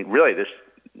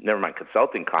 never mind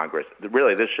consulting Congress.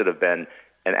 Really, this should have been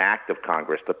an act of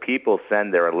Congress. The people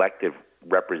send their elected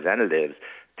representatives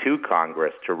to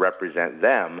Congress to represent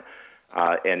them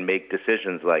and make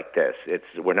decisions like this.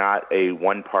 We're not a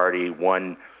one-party,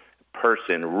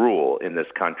 one-person rule in this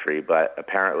country, but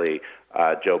apparently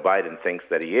Joe Biden thinks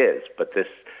that he is. But this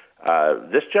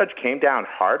judge came down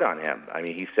hard on him. I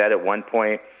mean, he said at one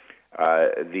point,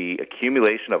 the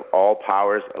accumulation of all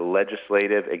powers,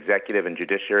 legislative, executive, and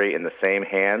judiciary in the same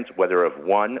hands, whether of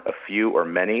one, a few, or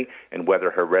many, and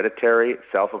whether hereditary,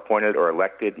 self-appointed, or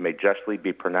elected, may justly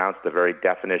be pronounced the very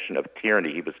definition of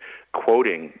tyranny. He was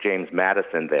quoting James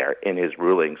Madison there in his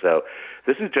ruling. So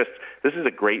this is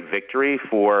a great victory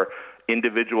for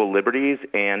individual liberties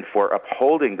and for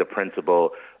upholding the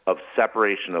principle of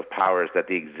separation of powers, that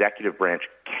the executive branch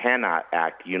cannot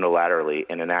act unilaterally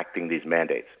in enacting these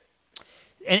mandates.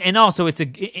 And also, it's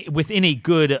within a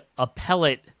good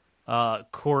appellate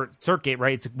court circuit,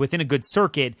 right? It's within a good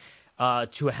circuit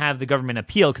to have the government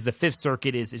appeal, because the Fifth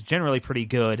Circuit is generally pretty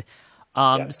good.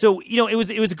 So, it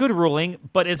was a good ruling.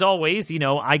 But as always,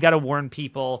 I got to warn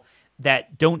people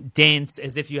that don't dance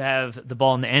as if you have the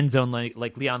ball in the end zone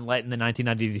like Leon Lett in the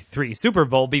 1993 Super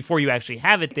Bowl before you actually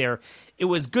have it there. It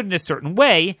was good in a certain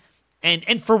way.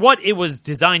 And for what it was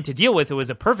designed to deal with, it was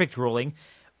a perfect ruling.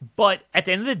 But at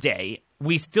the end of the day,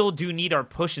 we still do need our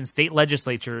push in state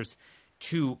legislatures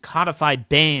to codify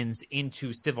bans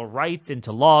into civil rights,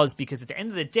 into laws, because at the end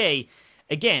of the day,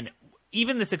 again,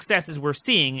 even the successes we're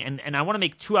seeing, and I want to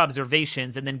make two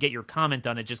observations and then get your comment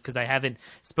on it, just because I haven't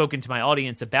spoken to my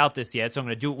audience about this yet, so I'm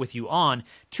going to do it with you on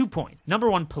 2 points. Number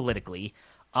one, politically,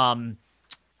 I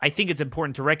think it's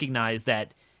important to recognize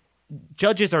that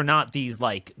judges are not these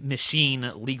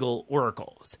machine legal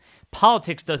oracles.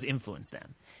 Politics does influence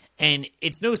them. And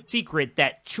it's no secret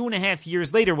that 2.5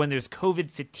 years later, when there's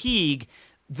COVID fatigue,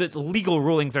 the legal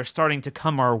rulings are starting to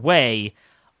come our way.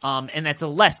 And that's a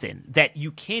lesson that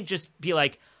you can't just be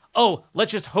like, oh,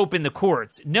 let's just hope in the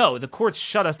courts. No, the courts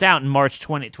shut us out in March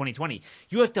 2020.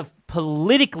 You have to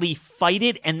politically fight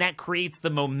it, and that creates the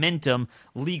momentum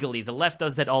legally. The left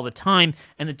does that all the time,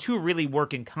 and the two really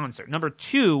work in concert. Number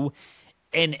two,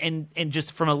 and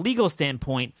just from a legal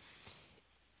standpoint,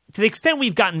 to the extent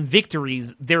we've gotten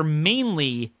victories, they're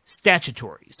mainly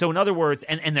statutory. So in other words,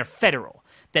 and they're federal,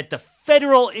 that the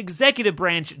federal executive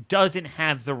branch doesn't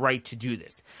have the right to do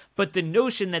this. But the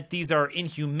notion that these are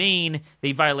inhumane,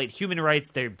 they violate human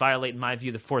rights, they violate, in my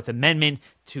view, the Fourth Amendment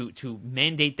to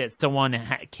mandate that someone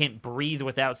can't breathe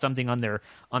without something on their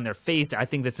face. I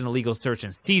think that's an illegal search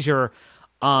and seizure.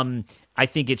 I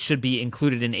think it should be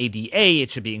included in ADA. It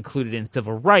should be included in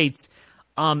civil rights.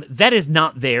 That is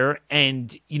not there,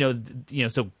 and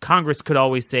so Congress could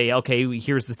always say, okay,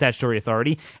 here's the statutory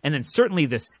authority, and then certainly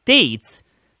the states,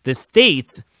 this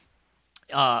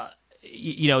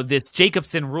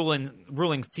Jacobson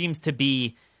ruling seems to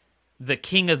be the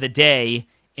king of the day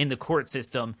in the court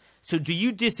system. So, do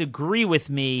you disagree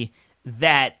with me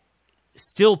that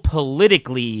still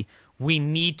politically we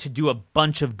need to do a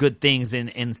bunch of good things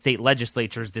in state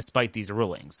legislatures despite these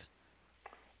rulings?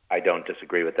 I don't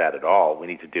disagree with that at all. We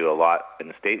need to do a lot in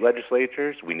the state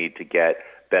legislatures. We need to get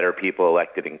better people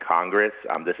elected in Congress.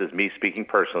 This is me speaking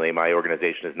personally. My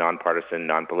organization is nonpartisan,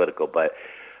 non-political, but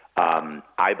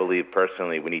I believe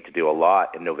personally we need to do a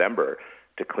lot in November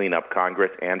to clean up Congress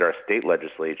and our state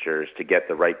legislatures to get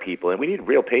the right people. And we need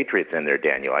real patriots in there,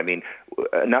 Daniel. I mean,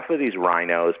 enough of these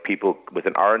rhinos, people with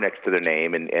an R next to their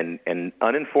name, and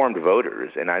uninformed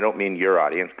voters. And I don't mean your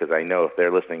audience, because I know if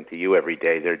they're listening to you every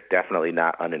day, they're definitely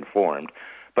not uninformed.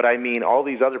 But I mean all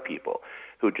these other people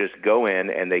who just go in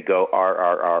and they go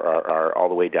R all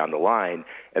the way down the line,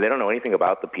 and they don't know anything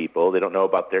about the people. They don't know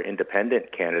about their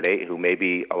independent candidate who may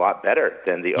be a lot better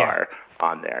than the R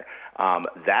on there.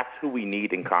 That's who we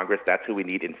need in Congress. That's who we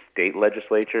need in state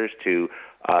legislatures to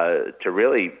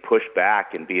really push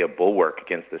back and be a bulwark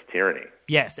against this tyranny.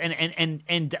 Yes,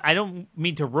 and I don't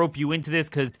mean to rope you into this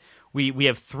because we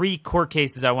have 3 court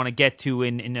cases I want to get to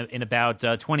in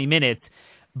about 20 minutes.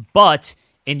 But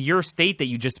in your state that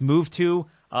you just moved to,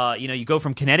 you go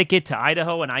from Connecticut to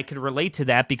Idaho, and I could relate to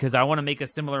that because I want to make a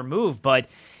similar move. But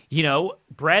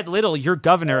Brad Little, your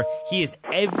governor, he is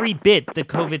every bit the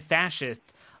COVID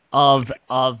fascist of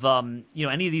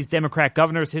any of these Democrat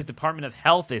governors. His Department of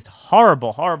Health is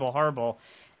horrible.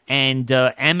 And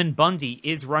Ammon Bundy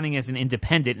is running as an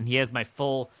independent, and he has my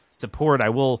full support. I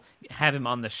will have him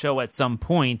on the show at some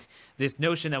point. This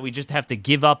notion that we just have to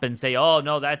give up and say, "Oh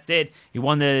no, that's it. You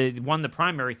won the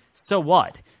primary." So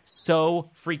what? So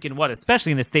freaking what?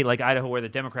 Especially in a state like Idaho, where the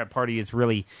Democrat Party is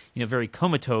really, very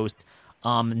comatose.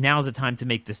 Now's the time to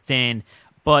make the stand.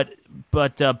 But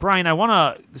Brian, I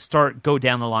want to go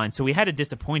down the line. So we had a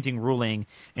disappointing ruling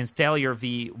in Salyer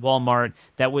v. Walmart.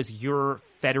 That was your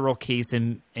federal case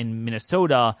in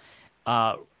Minnesota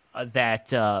that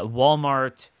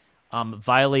Walmart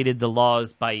violated the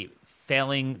laws by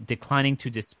declining to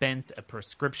dispense a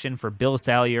prescription for Bill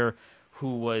Salyer,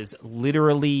 who was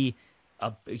literally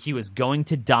he was going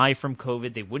to die from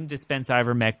COVID. They wouldn't dispense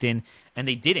ivermectin, and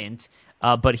they didn't.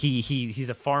 But he's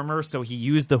a farmer, so he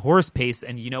used the horse paste,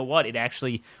 and you know what? It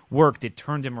actually worked. It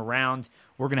turned him around.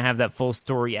 We're going to have that full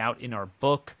story out in our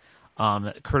book,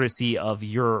 courtesy of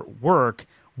your work.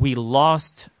 We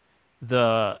lost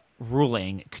the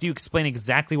ruling. Could you explain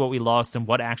exactly what we lost and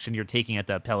what action you're taking at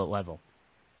the appellate level?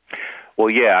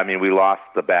 Well, yeah, I mean, we lost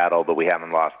the battle, but we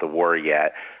haven't lost the war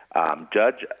yet.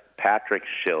 Judge Patrick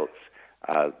Schiltz,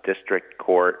 District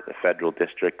Court, the Federal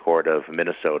District Court of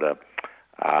Minnesota,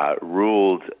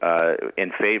 ruled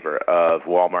in favor of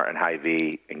Walmart and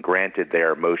Hy-Vee and granted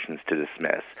their motions to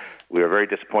dismiss. We were very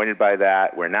disappointed by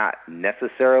that. We're not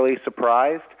necessarily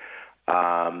surprised.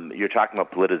 You're talking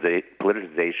about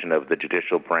politicization of the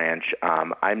judicial branch.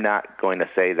 I'm not going to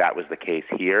say that was the case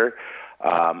here.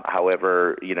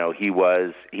 However, he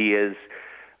was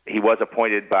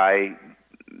appointed by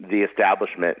the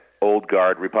establishment, old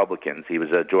guard Republicans. He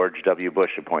was a George W.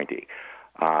 Bush appointee.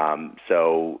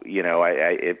 So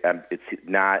it's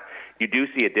not. You do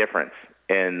see a difference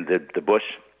in the Bush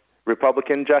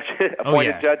Republican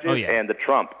appointed judges and the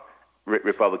Trump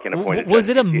Republican appointed. Was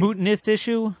it a mootness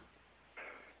issue?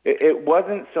 It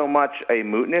wasn't so much a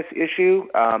mootness issue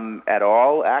at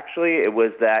all. Actually, it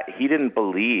was that he didn't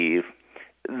believe.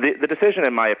 The decision,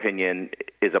 in my opinion,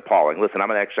 is appalling. Listen, I'm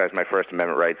going to exercise my First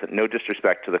Amendment rights. No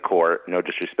disrespect to the court, no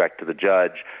disrespect to the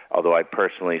judge, although I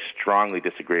personally strongly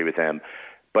disagree with him.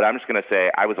 But I'm just going to say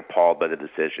I was appalled by the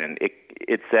decision.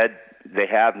 It said they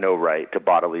have no right to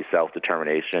bodily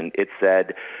self-determination. It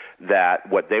said that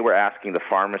what they were asking the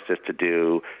pharmacist to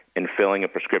do in filling a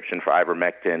prescription for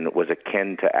ivermectin was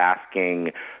akin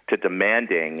to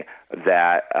demanding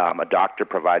that a doctor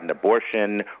provide an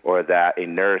abortion or that a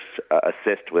nurse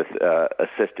assist with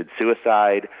assisted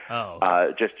suicide.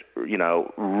 Just,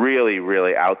 really,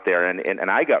 really out there.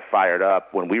 And I got fired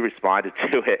up when we responded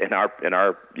to it in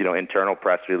our internal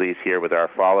press release here with our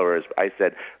followers. I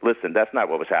said, listen, that's not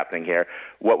what was happening here.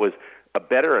 What was a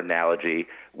better analogy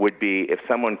would be if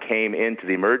someone came into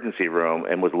the emergency room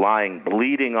and was lying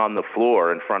bleeding on the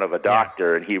floor in front of a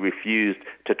doctor, and he refused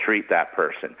to treat that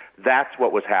person. That's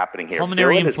what was happening here.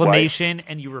 Pulmonary inflammation,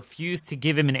 and you refused to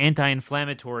give him an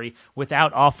anti-inflammatory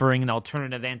without offering an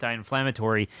alternative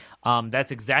anti-inflammatory.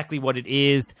 That's exactly what it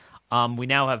is. We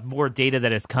now have more data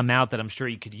that has come out that I'm sure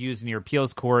you could use in your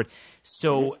appeals court.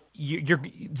 So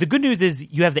the good news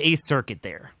is you have the Eighth Circuit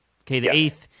there. Okay, the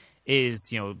Eighth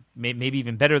is, maybe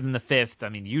even better than the Fifth. I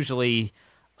mean, usually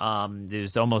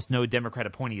there's almost no Democrat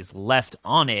appointees left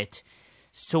on it.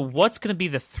 So what's going to be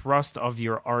the thrust of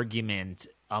your argument?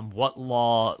 What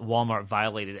law Walmart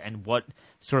violated, and what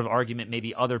sort of argument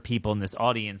maybe other people in this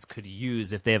audience could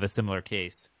use if they have a similar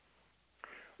case?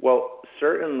 Well,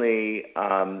 certainly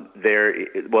there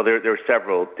are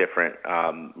several different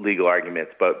legal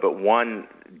arguments, but one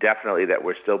definitely that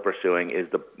we're still pursuing is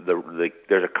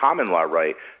there's a common law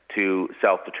right to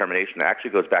self-determination that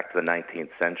actually goes back to the 19th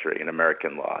century in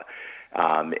American law.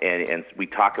 And we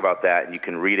talk about that, and you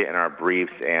can read it in our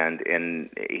briefs, and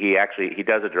he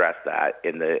does address that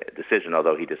in the decision,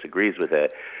 although he disagrees with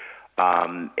it.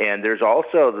 And there's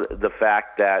also the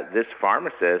fact that this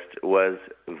pharmacist was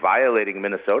violating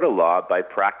Minnesota law by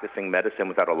practicing medicine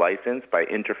without a license, by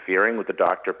interfering with the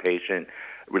doctor-patient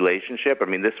relationship. I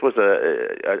mean, this was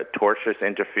a tortious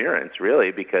interference,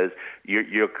 really, because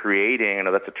you're creating, I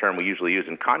know that's a term we usually use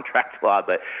in contract law,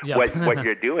 but what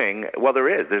you're doing, well,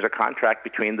 there's a contract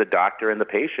between the doctor and the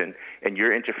patient, and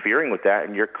you're interfering with that,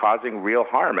 and you're causing real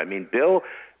harm. I mean, Bill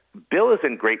is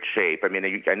in great shape. I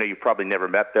mean, I know you probably never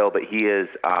met Bill, but he is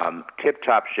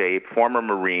tip-top shape, former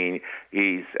Marine.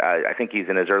 I think he's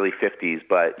in his early 50s,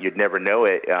 but you'd never know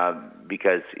it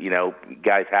because,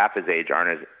 guys half his age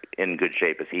aren't as in good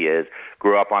shape as he is.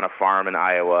 Grew up on a farm in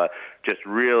Iowa, just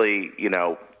really,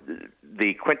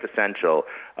 the quintessential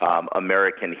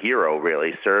American hero,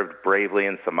 really. Served bravely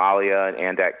in Somalia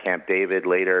and at Camp David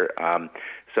later.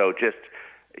 So just,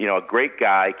 a great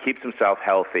guy, keeps himself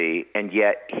healthy, and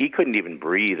yet he couldn't even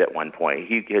breathe at one point.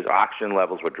 His oxygen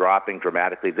levels were dropping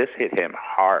dramatically. This hit him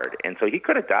hard, and so he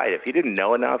could have died if he didn't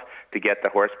know enough to get the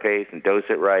horse pace and dose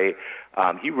it right.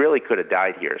 He really could have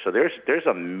died here. So there's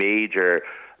a major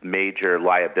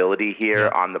liability here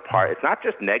on the part. It's not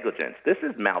just negligence. This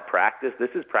is malpractice.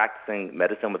 This is practicing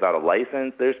medicine without a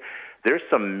license. There's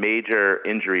some major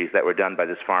injuries that were done by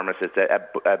this pharmacist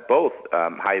at both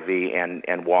Hy-Vee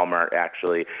and Walmart,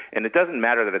 actually. And it doesn't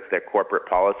matter that it's their corporate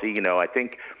policy. I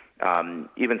think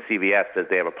even CVS says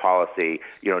they have a policy,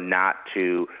 not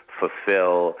to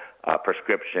fulfill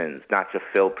prescriptions, not to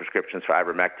fill prescriptions for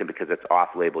ivermectin because it's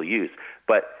off-label use.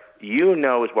 But you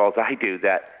know as well as I do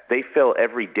that they fill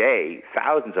every day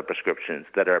thousands of prescriptions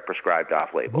that are prescribed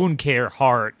off-label. Wound care,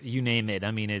 heart, you name it.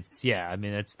 I mean, that's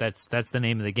the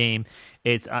name of the game.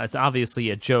 It's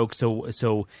obviously a joke.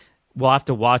 So we'll have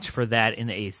to watch for that in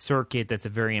a circuit. That's a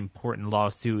very important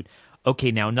lawsuit.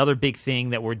 Okay, now another big thing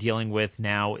that we're dealing with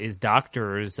now is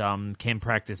doctors can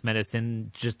practice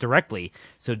medicine just directly.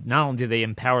 So not only do they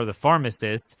empower the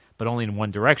pharmacists, but only in one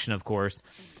direction, of course.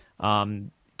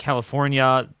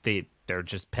 California, they're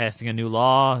just passing a new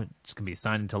law. It's going to be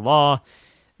signed into law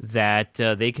that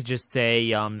they could just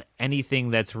say anything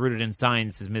that's rooted in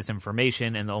science is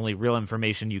misinformation, and the only real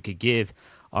information you could give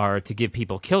are to give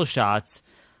people kill shots.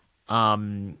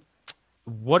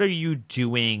 What are you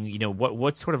doing?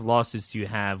 What sort of lawsuits do you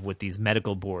have with these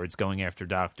medical boards going after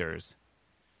doctors?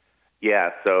 Yeah,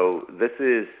 so this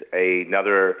is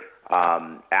another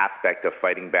aspect of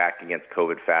fighting back against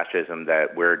COVID fascism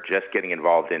that we're just getting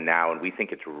involved in now, and we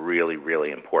think it's really,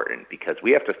 really important because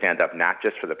we have to stand up not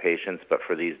just for the patients but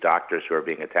for these doctors who are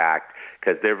being attacked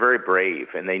because they're very brave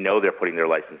and they know they're putting their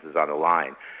licenses on the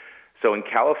line. So in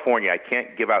California, I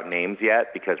can't give out names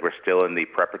yet because we're still in the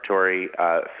preparatory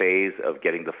phase of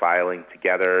getting the filing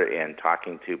together and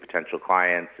talking to potential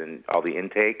clients and all the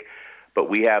intake. But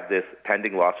we have this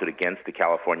pending lawsuit against the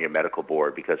California Medical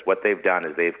Board because what they've done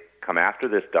is they've come after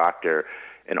this doctor,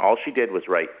 and all she did was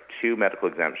write 2 medical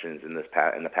exemptions in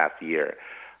the past year.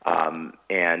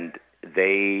 And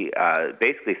they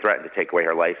basically threatened to take away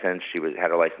her license. She had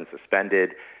her license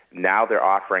suspended. Now they're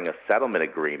offering a settlement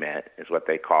agreement, is what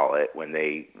they call it, when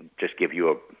they just give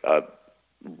you a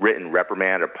written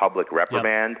reprimand or public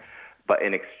reprimand. Yep. But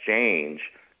in exchange,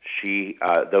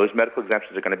 those medical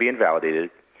exemptions are going to be invalidated.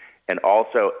 And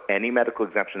also, any medical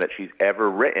exemption that she's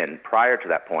ever written prior to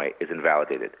that point is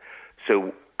invalidated.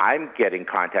 So I'm getting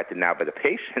contacted now by the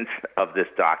patients of this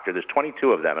doctor. There's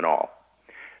 22 of them in all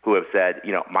who have said,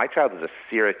 my child has a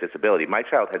serious disability. My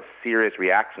child had serious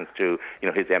reactions to,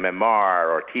 his MMR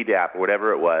or Tdap or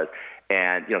whatever it was.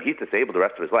 And, he's disabled the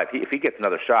rest of his life. If he gets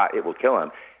another shot, it will kill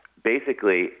him.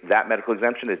 basically that medical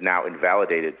exemption is now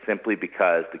invalidated simply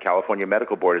because the California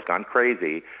Medical Board has gone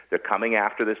crazy. They're coming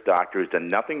after this doctor who's done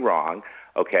nothing wrong,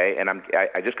 okay? And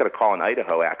I just got a call in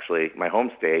Idaho, actually, my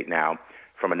home state now,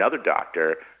 from another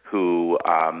doctor who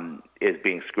is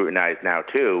being scrutinized now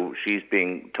too. She's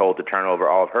being told to turn over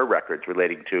all of her records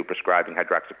relating to prescribing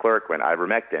hydroxychloroquine,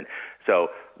 ivermectin. So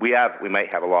we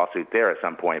might have a lawsuit there at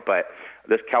some point. But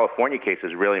this California case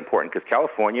is really important because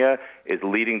California is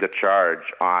leading the charge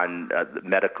on the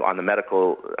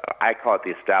medical. I call it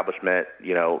the establishment,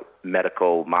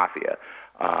 medical mafia.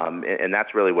 And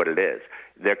that's really what it is.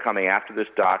 They're coming after this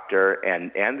doctor,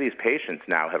 and these patients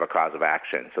now have a cause of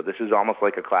action. So this is almost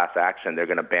like a class action. They're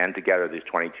going to band together these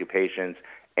 22 patients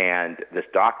and this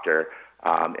doctor,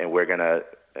 and we're going to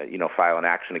file an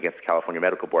action against the California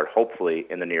Medical Board, hopefully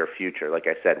in the near future. Like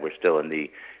I said, we're still in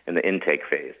the intake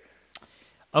phase.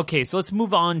 Okay, so let's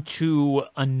move on to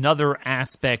another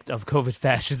aspect of COVID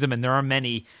fascism, and there are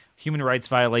many human rights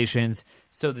violations.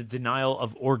 So the denial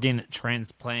of organ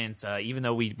transplants, even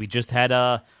though we just had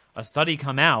a study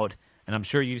come out, and I'm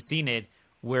sure you've seen it,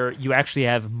 where you actually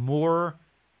have more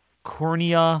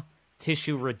cornea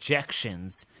tissue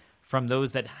rejections from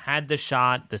those that had the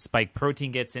shot. The spike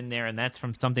protein gets in there, and that's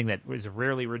from something that was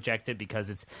rarely rejected because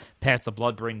it's past the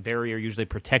blood-brain barrier, usually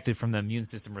protected from the immune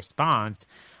system response.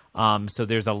 So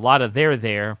there's a lot of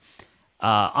there.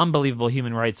 Unbelievable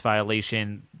human rights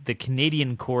violation. The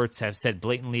Canadian courts have said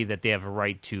blatantly that they have a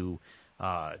right to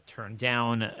turn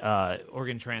down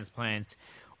organ transplants.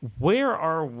 Where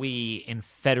are we in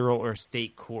federal or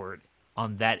state court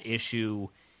on that issue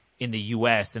in the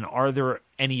U.S., and are there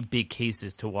any big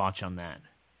cases to watch on that?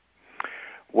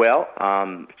 Well,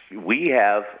 we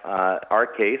have our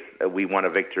case. We won a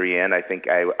victory in. I think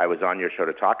I was on your show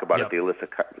to talk about it, the Alyssa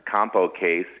Campo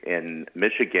case in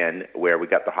Michigan, where we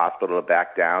got the hospital to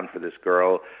back down for this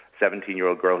girl,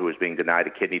 17-year-old girl who was being denied a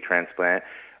kidney transplant.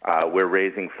 We're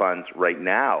raising funds right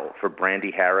now for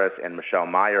Brandy Harris and Michelle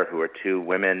Meyer, who are two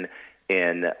women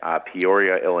in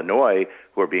Peoria, Illinois,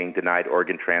 who are being denied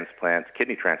organ transplants,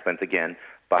 kidney transplants again,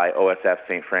 by OSF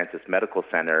St. Francis Medical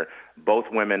Center. Both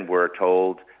women were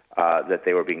told that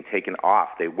they were being taken off.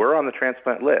 They were on the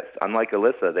transplant list. Unlike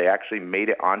Alyssa, they actually made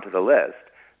it onto the list,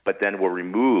 but then were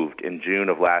removed in June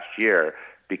of last year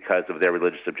because of their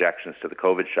religious objections to the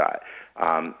COVID shot.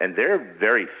 And they're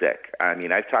very sick. I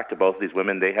mean, I've talked to both of these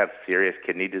women. They have serious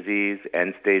kidney disease,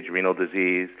 end-stage renal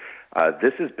disease.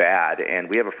 This is bad, and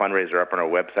we have a fundraiser up on our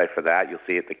website for that. You'll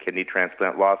see it, the kidney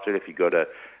transplant lawsuit, if you go to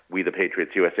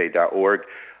wethepatriotsusa.org.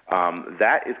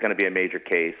 That is going to be a major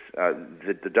case.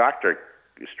 The doctor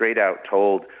straight out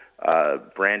told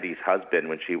Brandy's husband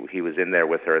when he was in there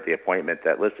with her at the appointment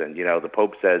that, listen, the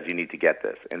Pope says you need to get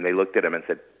this. And they looked at him and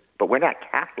said, but we're not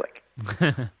Catholic.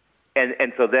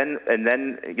 and so then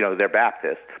they're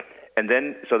Baptist. And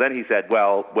then he said,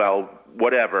 well,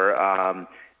 whatever.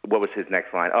 What was his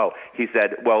next line? Oh, he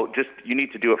said, well, just you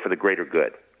need to do it for the greater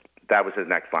good. That was his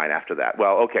next line after that.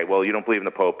 Well, okay, well, you don't believe in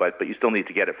the Pope, but you still need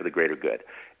to get it for the greater good.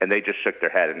 And they just shook their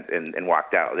head and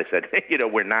walked out. They said,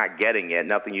 we're not getting it.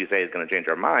 Nothing you say is going to change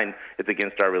our mind. It's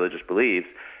against our religious beliefs.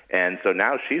 And so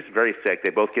now she's very sick. They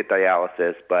both get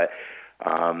dialysis, but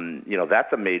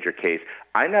that's a major case.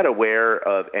 I'm not aware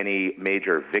of any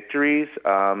major victories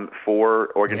for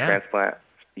organ transplant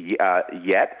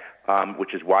yet.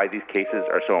 Which is why these cases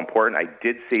are so important. I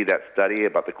did see that study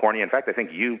about the cornea. In fact, I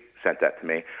think you sent that to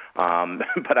me,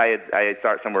 but I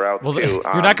saw it somewhere else too.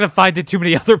 You're not going to find it too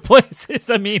many other places.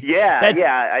 I mean, that's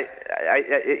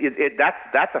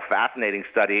a fascinating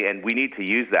study, and we need to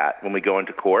use that when we go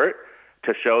into court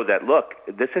to show that, look,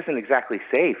 this isn't exactly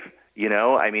safe.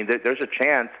 I mean, there's a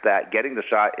chance that getting the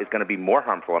shot is going to be more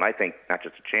harmful, and I think not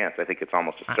just a chance, I think it's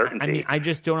almost a certainty. I mean, I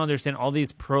just don't understand all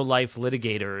these pro-life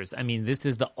litigators. I mean, this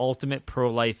is the ultimate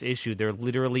pro-life issue. They're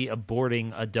literally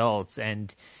aborting adults,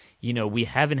 and we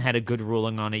haven't had a good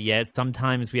ruling on it yet.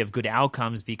 Sometimes we have good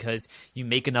outcomes because you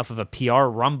make enough of a PR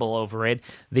rumble over it.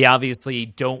 They obviously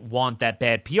don't want that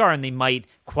bad PR, and they might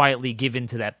quietly give in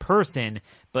to that person,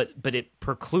 but it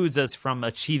precludes us from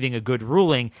achieving a good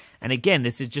ruling. And again,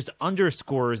 this is just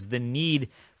underscores the need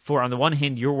for, on the one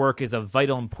hand, your work is of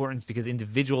vital importance because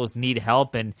individuals need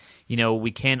help, and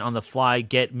we can't on the fly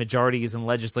get majorities and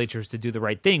legislatures to do the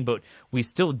right thing, but we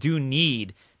still do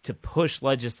need to push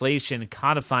legislation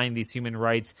codifying these human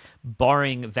rights,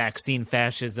 barring vaccine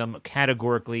fascism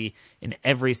categorically in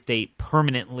every state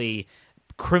permanently,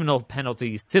 criminal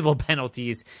penalties, civil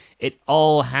penalties. It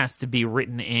all has to be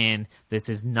written in. This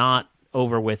is not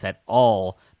over with at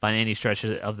all by any stretch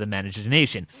of the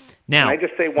imagination. Now, can I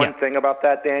just say one thing about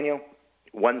that, Daniel?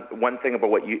 one thing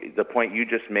about the point you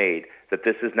just made, that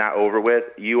this is not over with,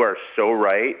 you are so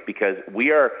right, because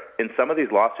we are, in some of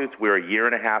these lawsuits, we're a year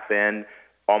and a half in,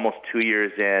 almost 2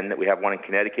 years in. We have one in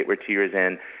Connecticut, we're 2 years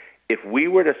in. If we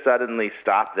were to suddenly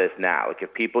stop this now, like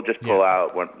if people just pull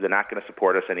out, they're not going to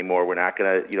support us anymore, we're not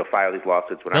going to file these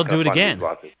lawsuits, we're not going to fund these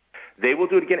lawsuits. They will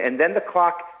do it again, and then the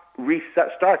clock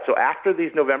starts. So after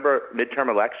these November midterm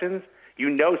elections,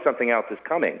 something else is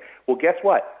coming. Well, guess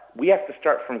what? We have to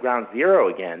start from ground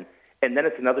zero again, and then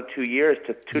it's another 2 years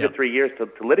to 2 to 3 years to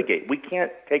litigate. We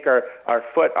can't take our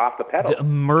foot off the pedal. The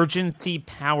emergency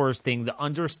powers thing, the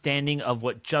understanding of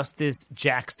what Justice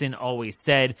Jackson always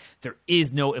said, there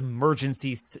is no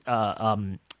emergency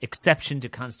exception to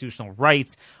constitutional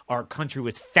rights. Our country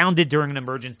was founded during an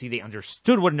emergency. They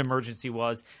understood what an emergency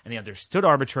was, and they understood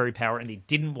arbitrary power, and they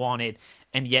didn't want it.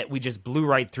 And yet we just blew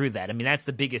right through that. I mean, that's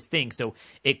the biggest thing. So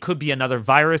it could be another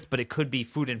virus, but it could be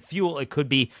food and fuel. It could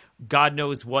be God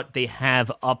knows what they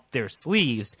have up their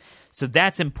sleeves. So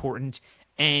that's important.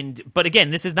 But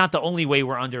again, this is not the only way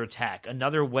we're under attack.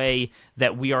 Another way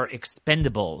that we are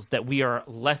expendables, that we are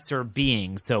lesser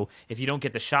beings. So if you don't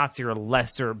get the shots, you're a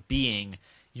lesser being.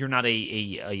 You're not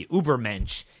a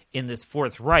Ubermensch in this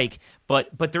Fourth Reich.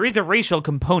 But there is a racial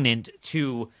component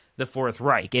to the Fourth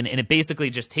Reich, and it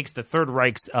basically just takes the Third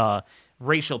Reich's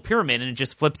racial pyramid and it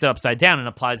just flips it upside down and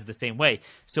applies it the same way.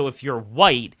 So if you're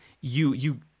white,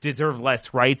 you deserve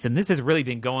less rights, and this has really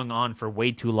been going on for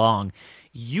way too long.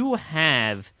 You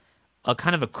have a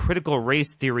kind of a critical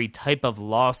race theory type of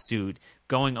lawsuit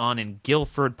going on in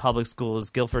Guilford Public Schools,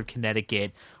 Guilford,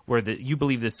 Connecticut, where you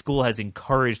believe the school has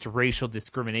encouraged racial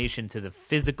discrimination to the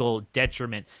physical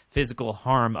detriment, physical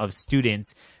harm of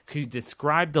students. Could you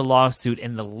describe the lawsuit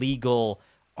and the legal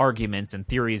arguments and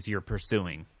theories you're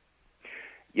pursuing?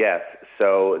 Yes.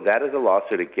 So that is a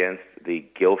lawsuit against the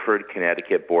Guilford,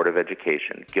 Connecticut Board of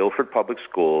Education. Guilford Public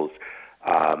Schools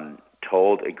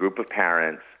told a group of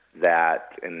parents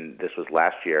that, and this was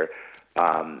last year,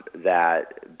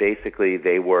 that basically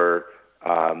they were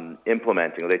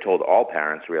implementing, they told all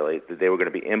parents really, that they were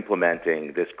going to be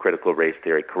implementing this critical race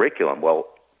theory curriculum. Well,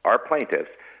 our plaintiffs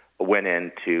went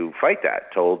in to fight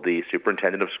that, told the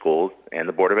superintendent of schools and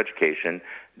the Board of Education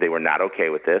they were not okay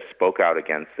with this, spoke out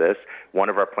against this. One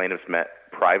of our plaintiffs met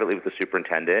privately with the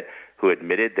superintendent, who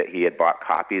admitted that he had bought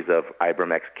copies of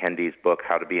Ibram X. Kendi's book,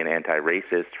 How to Be an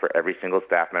Anti-Racist, for every single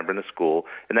staff member in the school,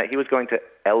 and that he was going to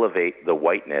elevate the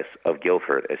whiteness of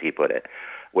Guilford, as he put it,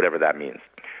 whatever that means.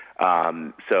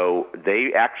 So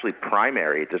they actually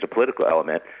primaried, there's a political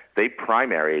element, they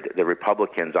primaried the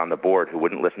Republicans on the board who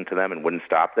wouldn't listen to them and wouldn't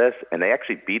stop this, and they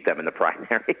actually beat them in the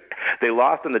primary. They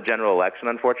lost in the general election,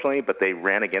 unfortunately, but they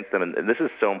ran against them, and this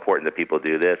is so important that people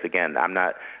do this. Again, I'm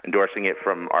not endorsing it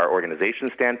from our organization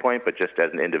standpoint, but just as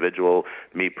an individual,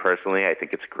 me personally, I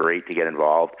think it's great to get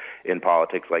involved in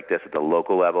politics like this at the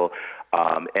local level,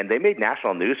 and they made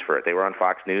national news for it. They were on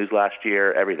Fox News last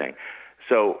year, everything.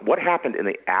 So what happened in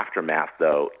the aftermath,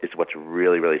 though, is what's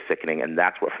really, really sickening, and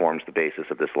that's what forms the basis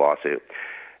of this lawsuit.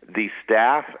 The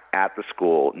staff at the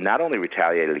school not only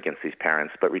retaliated against these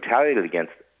parents, but retaliated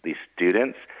against these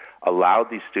students,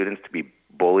 allowed these students to be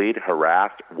bullied,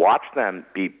 harassed, watched them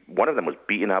be, one of them was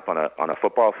beaten up on a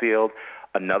football field,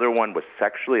 another one was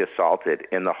sexually assaulted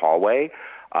in the hallway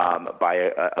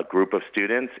by a group of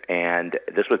students, and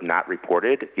this was not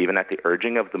reported, even at the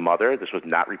urging of the mother. This was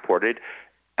not reported,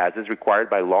 as is required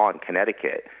by law in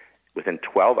Connecticut. Within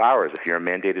 12 hours, if you're a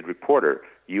mandated reporter,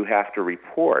 you have to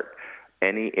report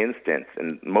any instance,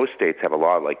 and most states have a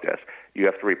law like this, you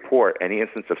have to report any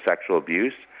instance of sexual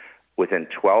abuse within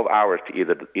 12 hours to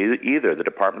either the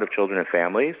Department of Children and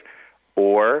Families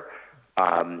or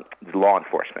the law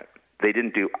enforcement. They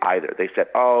didn't do either. They said,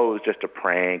 oh, it was just a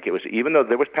prank. It was, even though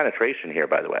there was penetration here,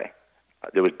 by the way.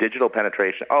 There was digital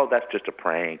penetration. Oh, that's just a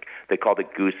prank. They called it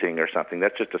goosing or something.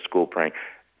 That's just a school prank.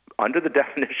 Under the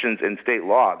definitions in state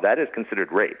law, that is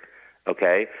considered rape,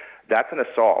 okay? That's an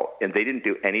assault, and they didn't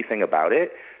do anything about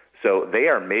it. So they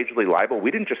are majorly liable. We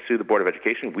didn't just sue the Board of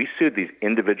Education. We sued these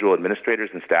individual administrators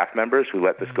and staff members who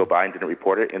let this go by and didn't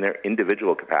report it in their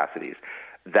individual capacities.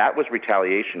 That was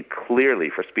retaliation, clearly,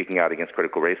 for speaking out against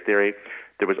critical race theory.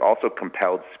 There was also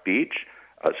compelled speech,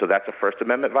 so that's a First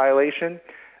Amendment violation.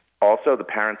 Also, the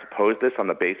parents opposed this on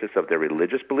the basis of their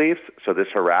religious beliefs. So this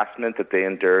harassment that they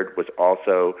endured was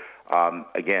also,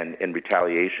 again, in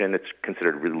retaliation. It's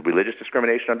considered religious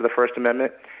discrimination under the First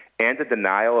Amendment, and a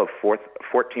denial of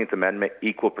 14th Amendment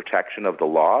equal protection of the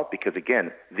law, because,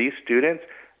 again, these students,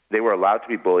 they were allowed to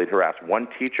be bullied, harassed. One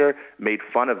teacher made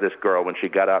fun of this girl when she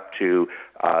got up to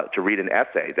read an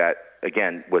essay that,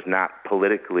 again, was not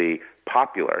politically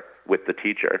popular with the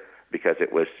teacher. because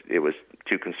it was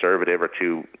too conservative or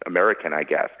too American, I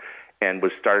guess, and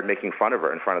started making fun of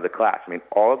her in front of the class. I mean,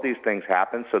 all of these things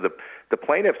happen. So the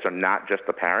plaintiffs are not just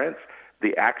the parents.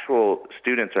 The actual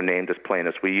students are named as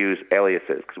plaintiffs. We use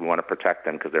aliases because we want to protect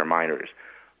them because they're minors.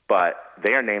 But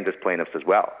they are named as plaintiffs as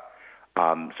well.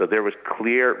 So there was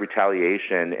clear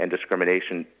retaliation and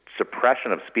discrimination,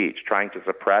 suppression of speech, trying to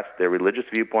suppress their religious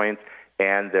viewpoints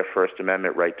and their First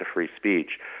Amendment right to free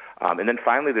speech. And then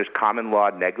finally, there's common law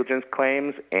negligence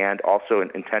claims and also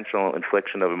an intentional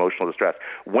infliction of emotional distress.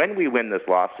 When we win this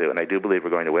lawsuit, and I do believe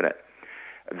we're going to win it,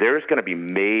 there's going to be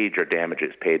major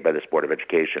damages paid by this Board of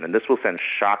Education, and this will send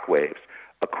shockwaves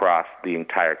across the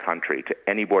entire country to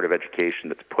any Board of Education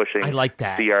that's pushing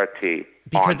CRT.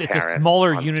 Because it's a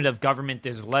smaller unit of government.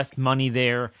 There's less money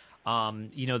there.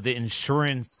 The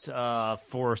insurance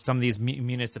for some of these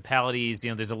municipalities,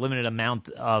 there's a limited amount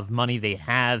of money they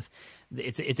have.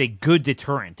 It's a good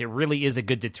deterrent. It really is a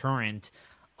good deterrent.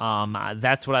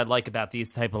 That's what I like about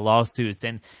these type of lawsuits.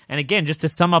 And again, just to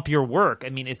sum up your work, I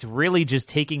mean, it's really just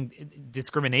taking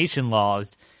discrimination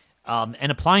laws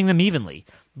and applying them evenly.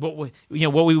 What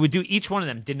we would do, each one of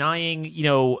them, denying,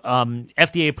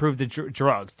 FDA-approved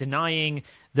drugs, denying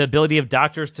the ability of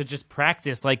doctors to just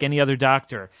practice like any other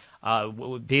doctor,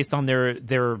 based on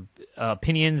their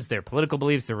opinions, their political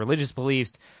beliefs, their religious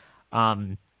beliefs,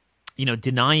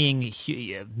 denying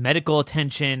medical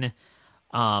attention,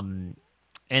 and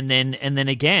then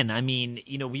again, I mean,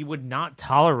 we would not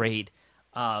tolerate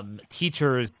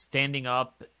teachers standing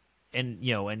up and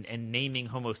naming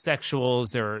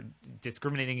homosexuals or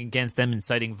discriminating against them,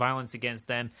 inciting violence against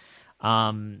them.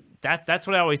 That's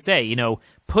what I always say.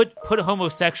 Put a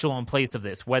homosexual in place of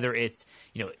this, whether it's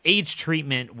age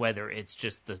treatment, whether it's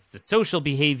just the social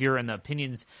behavior and the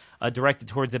opinions directed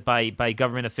towards it by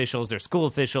government officials or school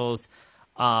officials.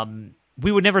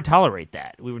 We would never tolerate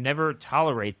that. We would never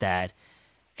tolerate that.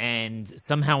 And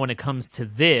somehow when it comes to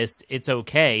this, it's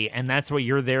okay. And that's what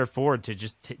you're there for, to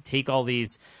just take all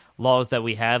these laws that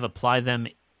we have, apply them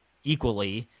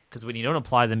equally, because when you don't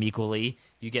apply them equally,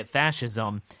 you get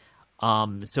fascism.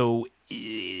 So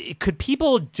could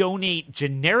people donate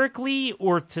generically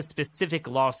or to specific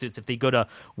lawsuits if they go to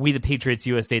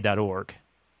wethepatriotsusa.org?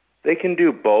 They can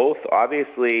do both.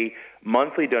 Obviously,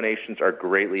 monthly donations are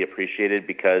greatly appreciated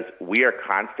because we are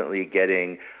constantly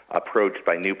getting approached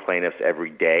by new plaintiffs every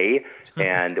day,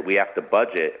 and we have to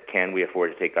budget. Can we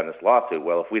afford to take on this lawsuit?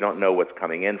 Well, if we don't know what's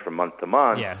coming in from month to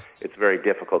month, It's very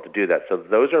difficult to do that. So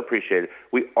those are appreciated.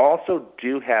 We also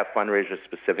do have fundraisers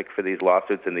specific for these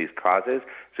lawsuits and these causes.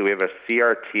 So we have a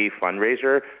CRT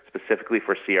fundraiser specifically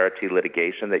for CRT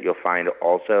litigation that you'll find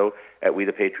also at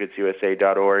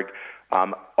wethepatriotsusa.org.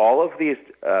 All of these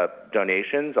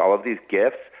donations, all of these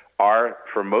gifts are,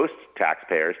 for most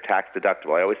taxpayers, tax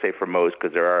deductible. I always say for most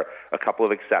because there are a couple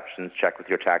of exceptions. Check with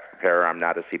your tax preparer. I'm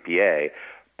not a CPA.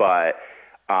 But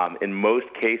in most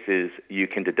cases, you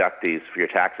can deduct these for your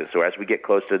taxes. So as we get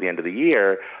close to the end of the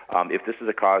year, if this is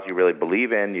a cause you really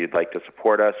believe in, you'd like to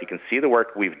support us, you can see the work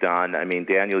we've done. I mean,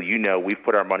 Daniel, we've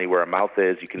put our money where our mouth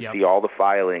is. You can see all the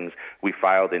filings we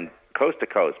filed in coast to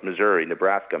coast: Missouri,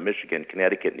 Nebraska, Michigan,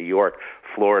 Connecticut, New York,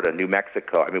 Florida, New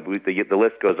Mexico. I mean, the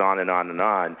list goes on and on and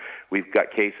on. We've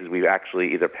got cases we've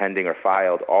actually either pending or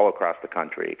filed all across the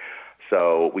country.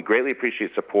 So we greatly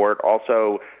appreciate support.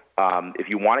 Also, if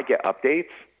you want to get updates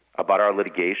about our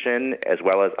litigation as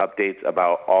well as updates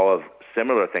about all of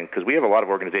similar things, because we have a lot of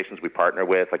organizations we partner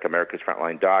with, like America's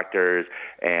Frontline Doctors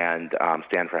and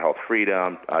Stand for Health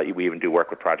Freedom. We even do work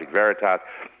with Project Veritas.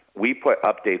 We put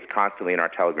updates constantly in our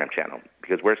Telegram channel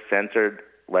because we're censored,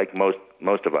 like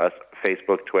most of us,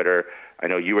 Facebook, Twitter. I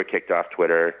know you were kicked off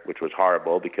Twitter, which was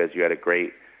horrible because you had a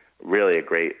great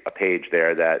page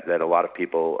there that a lot of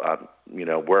people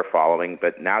were following.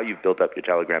 But now you've built up your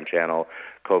Telegram channel,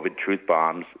 COVID Truth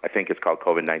Bombs. I think it's called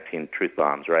COVID-19 Truth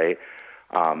Bombs, right?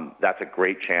 That's a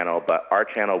great channel. But our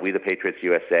channel, We the Patriots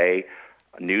USA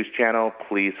news channel,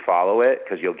 please follow it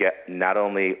because you'll get not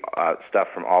only stuff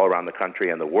from all around the country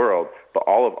and the world, but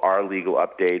all of our legal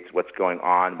updates, what's going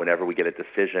on whenever we get a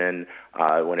decision,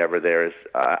 whenever there's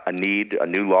a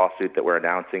new lawsuit that we're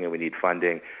announcing and we need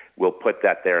funding. We'll put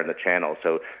that there in the channel.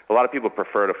 So a lot of people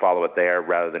prefer to follow it there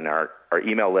rather than our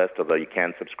email list, although you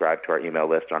can subscribe to our email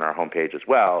list on our homepage as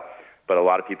well. But a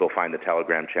lot of people find the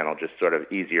Telegram channel just sort of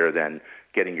easier than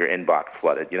getting your inbox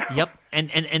flooded, Yep,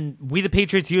 and We the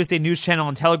Patriots USA news channel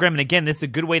on Telegram. And again, this is a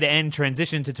good way to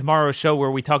transition to tomorrow's show where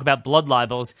we talk about blood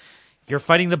libels. You're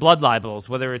fighting the blood libels,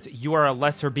 whether it's you are a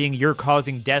lesser being, you're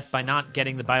causing death by not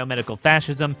getting the biomedical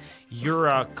fascism,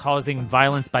 you're causing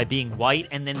violence by being white,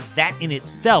 and then that in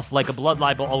itself, like a blood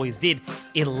libel always did,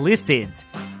 elicits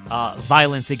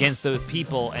violence against those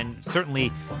people and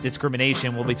certainly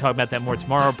discrimination. We'll be talking about that more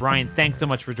tomorrow. Brian, thanks so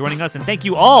much for joining us, and thank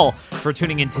you all for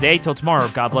tuning in today. Till tomorrow,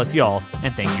 God bless you all,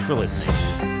 and thank you for listening.